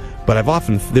building. But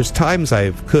there's times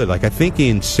I could. Like I think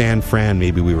in San Fran,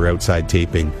 maybe we were outside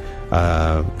taping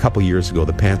a couple years ago,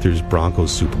 the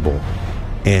Panthers-Broncos Super Bowl,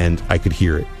 and I could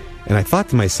hear it. And I thought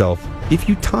to myself, if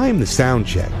you time the sound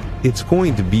check, it's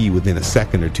going to be within a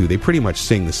second or two. They pretty much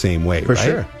sing the same way, for right?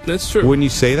 Sure. That's true. Wouldn't you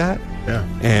say that? Yeah.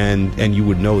 And you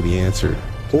would know the answer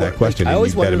to that question. I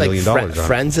always wonder, $1 million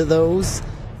friends of those,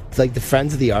 it's like the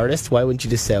friends of the artist. Why wouldn't you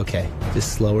just say, okay,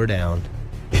 just slow her down,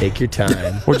 take your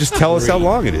time, or just tell us how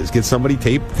long it is? Get somebody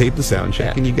tape the sound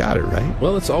check, and you got it right.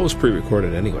 Well, it's always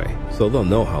pre-recorded anyway, so they'll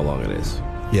know how long it is.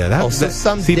 Yeah,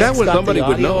 somebody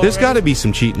would know. There's got to be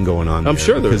some cheating going on. I'm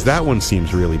sure there is, because that one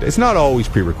seems really. It's not always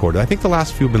pre-recorded. I think the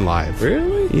last few have been live.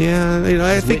 Really? Yeah,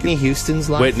 I think Whitney Houston's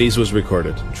live. Whitney's was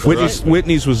recorded.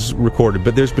 Whitney's was recorded,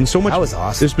 but there's been so much. That was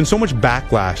awesome. There's been so much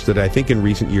backlash that I think in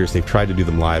recent years they've tried to do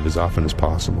them live as often as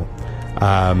possible.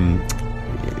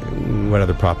 What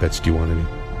other prop bets do you want to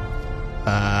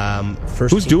do?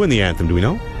 Who's doing the anthem? Do we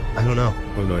know? I don't know. I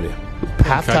have no idea.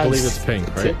 I believe it's Pink,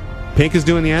 right? Pink is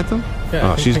doing the anthem.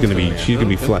 Yeah, oh, she's gonna be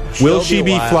flying. She'll Will she be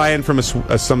be wild. flying from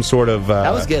some sort of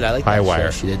That was good. I like high that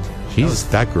wire? show she did.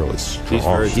 That girl is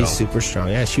strong. She's super strong.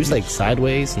 Yeah, she was like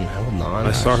sideways and holding on.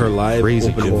 I saw her live Crazy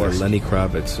opening for cool. Lenny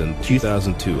Kravitz in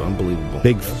 2002. Unbelievable.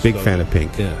 Big fan of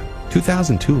Pink. Yeah.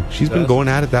 2002. She's been going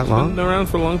at it that long. Been around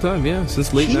for a long time. Yeah,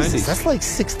 since late Jesus, 90s. that's like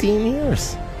 16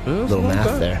 years. Little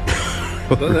math there.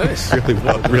 Nice.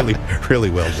 really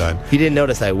well done. If you didn't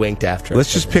notice, I winked after.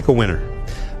 Let's just pick a winner.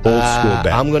 Old school bet.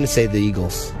 I'm going to say the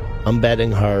Eagles. I'm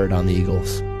betting hard on the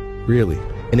Eagles. Really?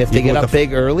 And if they Even get with up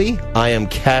big early, I am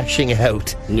cashing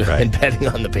out Right. and betting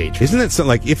on the Patriots. Isn't it something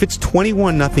like if it's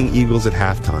 21-0 Eagles at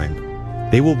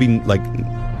halftime, they will be like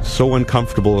so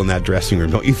uncomfortable in that dressing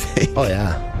room, don't you think? Oh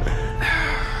yeah.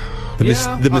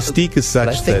 The mystique is such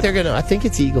But I think that they're gonna. I think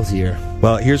it's Eagles' year.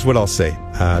 Well, here's what I'll say.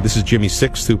 This is Jimmy's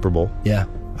 6th Super Bowl. Yeah.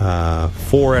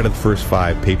 4 out of the first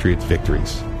 5 Patriots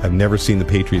victories. I've never seen the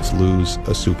Patriots lose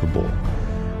a Super Bowl.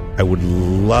 I would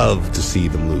love to see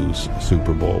them lose a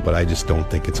Super Bowl, but I just don't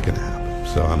think it's going to happen.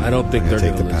 So I don't think they're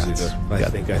take going the to lose Pats. either. I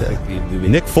think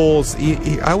Nick Foles.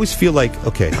 I always feel like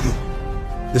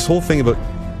this whole thing about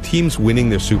teams winning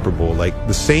their Super Bowl, like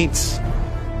the Saints.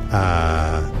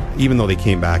 Even though they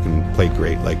came back and played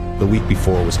great, like the week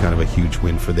before was kind of a huge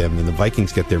win for them. And the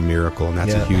Vikings get their miracle, and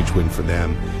that's a huge win for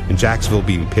them. And Jacksonville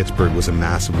beating Pittsburgh was a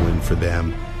massive win for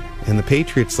them. And the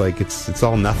Patriots, like it's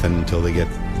all nothing until they get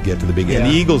to the big end.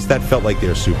 And the Eagles, that felt like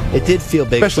their Super Bowl. It did feel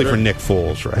big, especially for Nick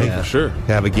Foles, right? Yeah. For sure.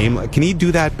 To have a game like, can he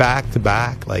do that back to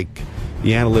back? Like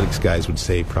the analytics guys would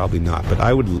say, probably not. But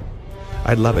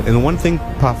I'd love it. And the one thing,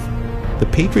 Puff, the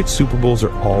Patriots Super Bowls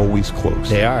are always close.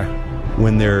 They are.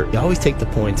 When they're You always take the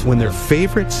points. when they're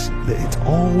favorites, it's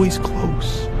always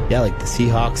close. Yeah, like the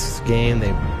Seahawks game.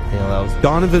 That was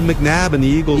Donovan McNabb and the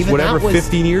Eagles, Even whatever, that was-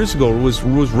 15 years ago was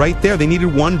right there. They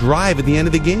needed one drive at the end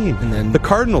of the game. And then the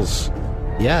Cardinals.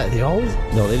 Yeah, they always.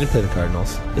 No, they didn't play the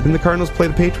Cardinals. Didn't the Cardinals play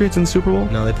the Patriots in the Super Bowl?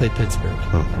 No, they played Pittsburgh.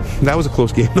 Oh, that was a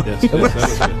close game. Yes, that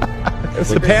was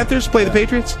good. The Panthers play the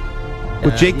Patriots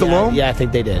with Jake Delhomme. Yeah, I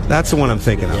think they did. That's the one I'm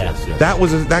thinking of. Yes, yes.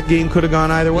 That game could have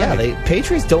gone either way. Yeah,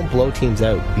 Patriots don't blow teams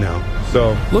out. No.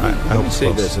 So Let me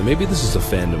say this, and maybe this is a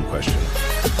fandom question.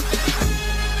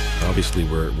 Obviously,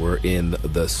 we're in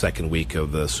the second week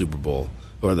of the Super Bowl,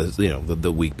 or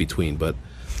the week between. But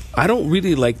I don't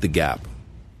really like the gap.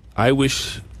 I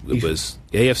wish it was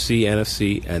AFC,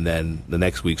 NFC, and then the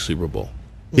next week Super Bowl.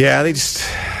 Yeah, they just.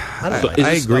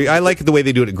 I agree. I like the way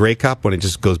they do it at Grey Cup when it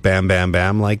just goes bam, bam,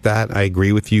 bam like that. I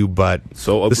agree with you, but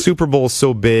the Super Bowl is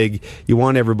so big. You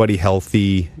want everybody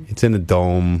healthy. It's in the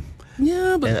dome.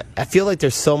 Yeah, but I feel like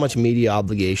there's so much media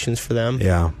obligations for them.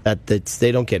 Yeah, that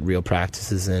they don't get real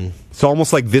practices in. It's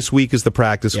almost like this week is the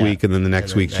practice week, and then the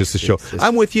next week's just a show.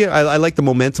 I'm with you. I like the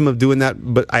momentum of doing that,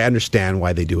 but I understand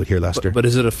why they do it here, Lester. But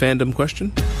is it a fandom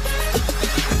question?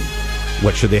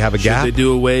 What, should they have a gap? Should they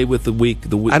do away with the week?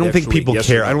 I don't think people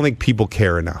care. I don't think people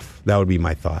care enough. That would be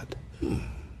my thought.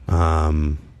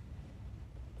 Because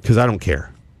I don't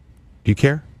care. Do you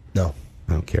care? No,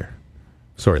 I don't care.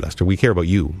 Sorry, Lester. We care about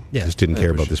you. Yeah, Just didn't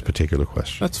care about this particular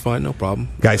question. That's fine. No problem.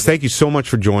 Guys, thank you so much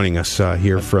for joining us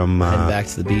here from... Heading back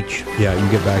to the beach. Yeah, you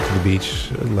can get back to the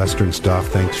beach. Lester and Stoff,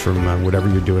 thanks from whatever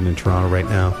you're doing in Toronto right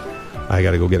now. I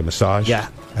got to go get a massage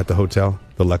at the hotel,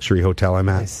 the luxury hotel I'm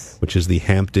at, which is the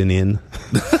Hampton Inn.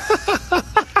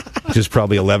 Which is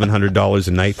probably $1,100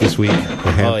 a night this week.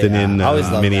 The Hampton Inn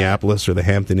Minneapolis or the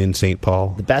Hampton Inn St.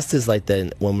 Paul. The best is like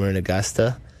when we're in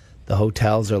Augusta, the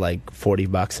hotels are like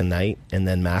 $40 a night, and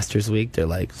then Masters Week they're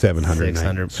like $700.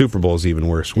 $600. Super Bowl's even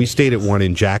worse. We stayed at one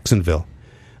in Jacksonville.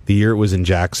 The year it was in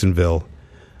Jacksonville,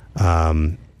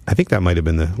 I think that might have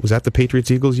been was that the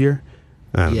Patriots Eagles year?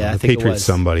 I think it Patriots was.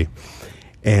 somebody.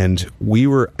 And we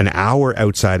were an hour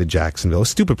outside of Jacksonville. A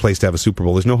stupid place to have a Super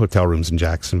Bowl. There's no hotel rooms in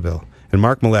Jacksonville. And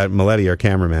Mark Maletti, our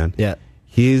cameraman,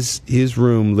 his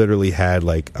room literally had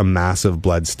like a massive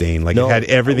blood stain. Like it had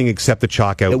everything except the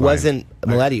chalk outline. It wasn't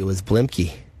Maletti, it was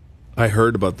Blimke. I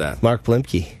heard about that. Mark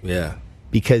Blimke. Yeah.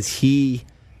 Because he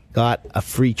got a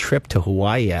free trip to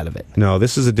Hawaii out of it. No,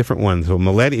 this is a different one. So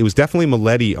Maletti, it was definitely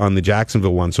Maletti on the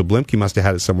Jacksonville one. So Blimke must have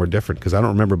had it somewhere different because I don't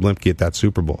remember Blimke at that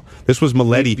Super Bowl. This was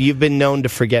Maletti. You've been known to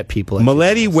forget people.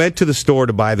 Maletti went to the store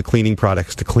to buy the cleaning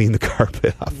products to clean the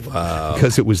carpet up. Wow.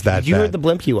 Because it was that You bad. heard the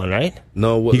Blimke one, right?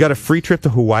 No. He got a free trip to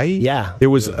Hawaii? Yeah. There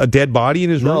was a dead body in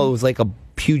his room? No, it was like a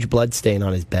huge blood stain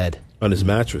on his bed. On his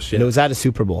mattress, yeah. And it was at a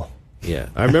Super Bowl. Yeah,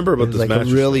 I remember about it was this like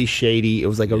mattress. a really shady. It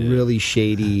was like a really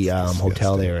shady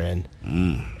hotel they were in,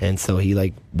 and so he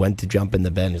like went to jump in the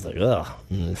bed. And he's like, ugh,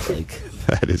 and it's like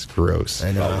that is gross.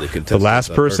 I know. The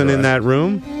last person in that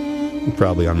room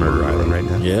Probably on Murder Island right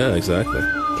now. Yeah, exactly.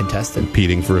 Contestant.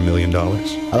 Competing for $1 million.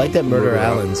 I like that Murder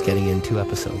Island's getting in 2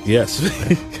 episodes. Yes.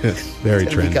 Very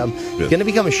trendy. It's going to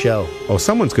become a show. Oh,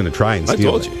 someone's going to try and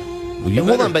steal it. I told you. Well,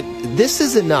 hold on, but this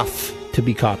is enough to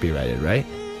be copyrighted, right?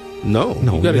 No.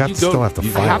 You still have to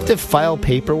file I have to file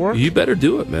paperwork? You better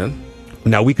do it, man.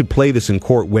 Now, we could play this in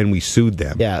court when we sued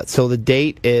them. Yeah, so the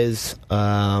date is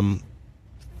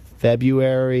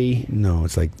February... No,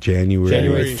 it's like January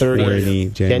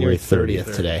 30th. January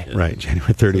 30th today. Right,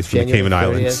 January 30th for the Cayman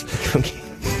Islands.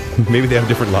 Maybe they have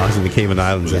different laws in the Cayman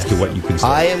Islands as to what you can say.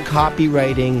 I am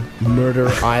copywriting Murder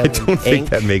Island, I don't think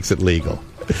Inc. that makes it legal.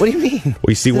 What do you mean? Well,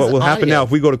 you see, This what is will happen audio. now, if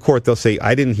we go to court, they'll say,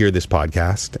 I didn't hear this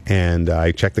podcast, and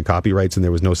I checked the copyrights, and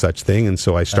there was no such thing, and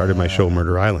so I started my show,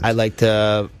 Murder Island. I'd like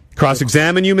to...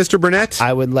 Cross-examine you, Mr. Burnett?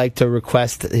 I would like to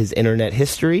request his internet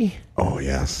history. Oh,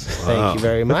 yes. Thank you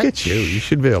very much. Look at you. You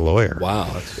should be a lawyer.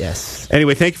 Wow. Yes.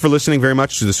 Anyway, thank you for listening very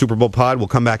much to the Super Bowl pod. We'll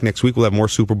come back next week. We'll have more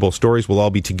Super Bowl stories. We'll all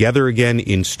be together again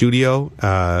in studio.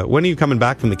 When are you coming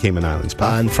back from the Cayman Islands,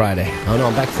 Pop? On Friday. Oh, no,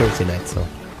 I'm back Thursday night, so...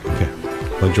 Okay.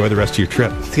 Well, enjoy the rest of your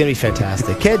trip. It's going to be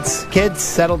fantastic. Kids,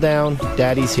 settle down.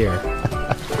 Daddy's here.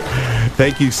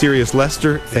 Thank you, Sirius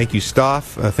Lester. Thank you,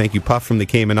 Stoff. Thank you, Puff from the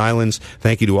Cayman Islands.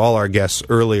 Thank you to all our guests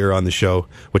earlier on the show,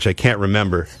 which I can't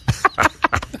remember.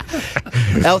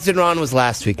 Elton Ron was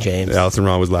last week, James. Elton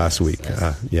Ron was last week.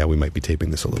 Yeah, we might be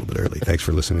taping this a little bit early. Thanks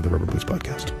for listening to the Rubber Boots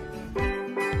Podcast.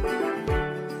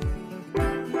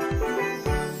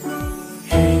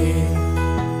 Hey,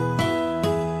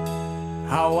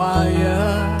 how are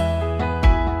ya?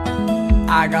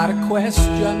 I got a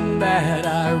question that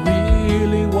I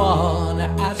really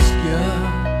wanna ask ya.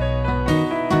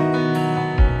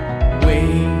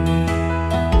 Wait,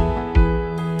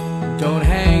 don't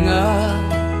hang up.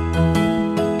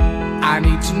 I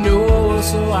need to know,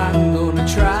 so I'm gonna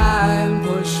try and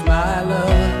push my luck.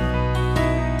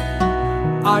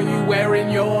 Are you wearing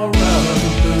your rubber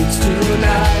boots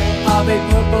tonight? Are they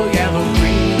purple, yellow,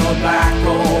 green, or black,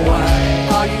 or white?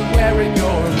 Are you wearing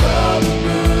your rubber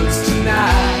boots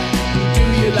tonight? Do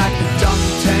you like the dunk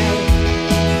tank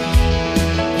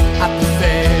at the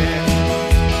fair?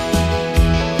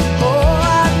 Oh,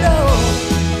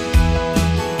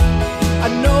 I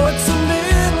know it's a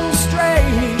little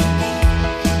strange,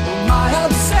 my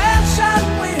obsession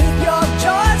with your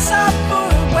choice of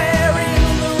footwear in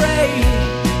the rain.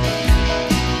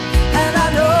 And I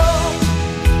know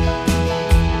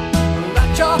that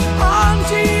you're on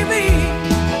TV,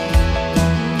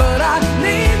 but I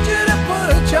need you to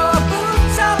put your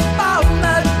boots up on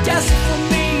the desk for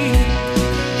me.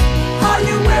 Are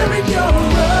you wearing your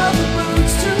rubber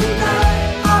boots tonight?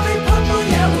 Are they purple,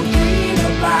 yellow, green,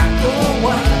 or black, or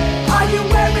white? Are you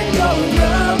wearing your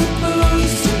rubber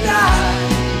boots tonight?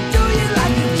 Do you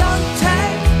like the dunk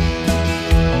tank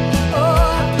or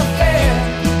the fair?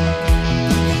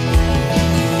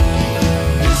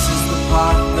 This is the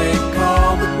part they call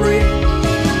the bridge.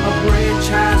 A bridge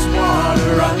has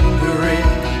water under it.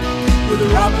 With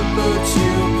rubber boots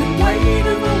you can wade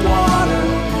in the water.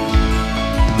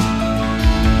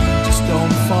 Just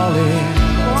don't fall in.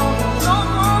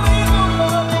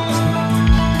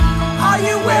 Are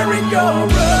you wearing your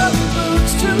rubber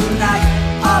boots tonight?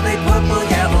 Are they purple,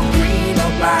 yellow, green,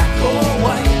 or black, or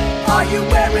white? Are you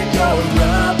wearing your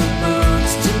rubber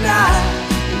boots tonight?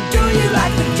 Do you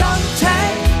like the dunk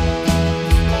tank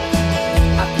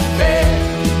at the fair?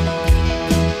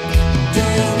 Do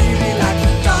you really like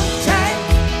the dunk tank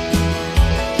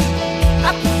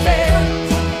at the fair?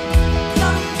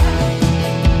 Dunk tank.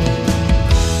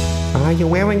 Are you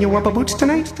wearing your rubber boots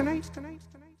tonight?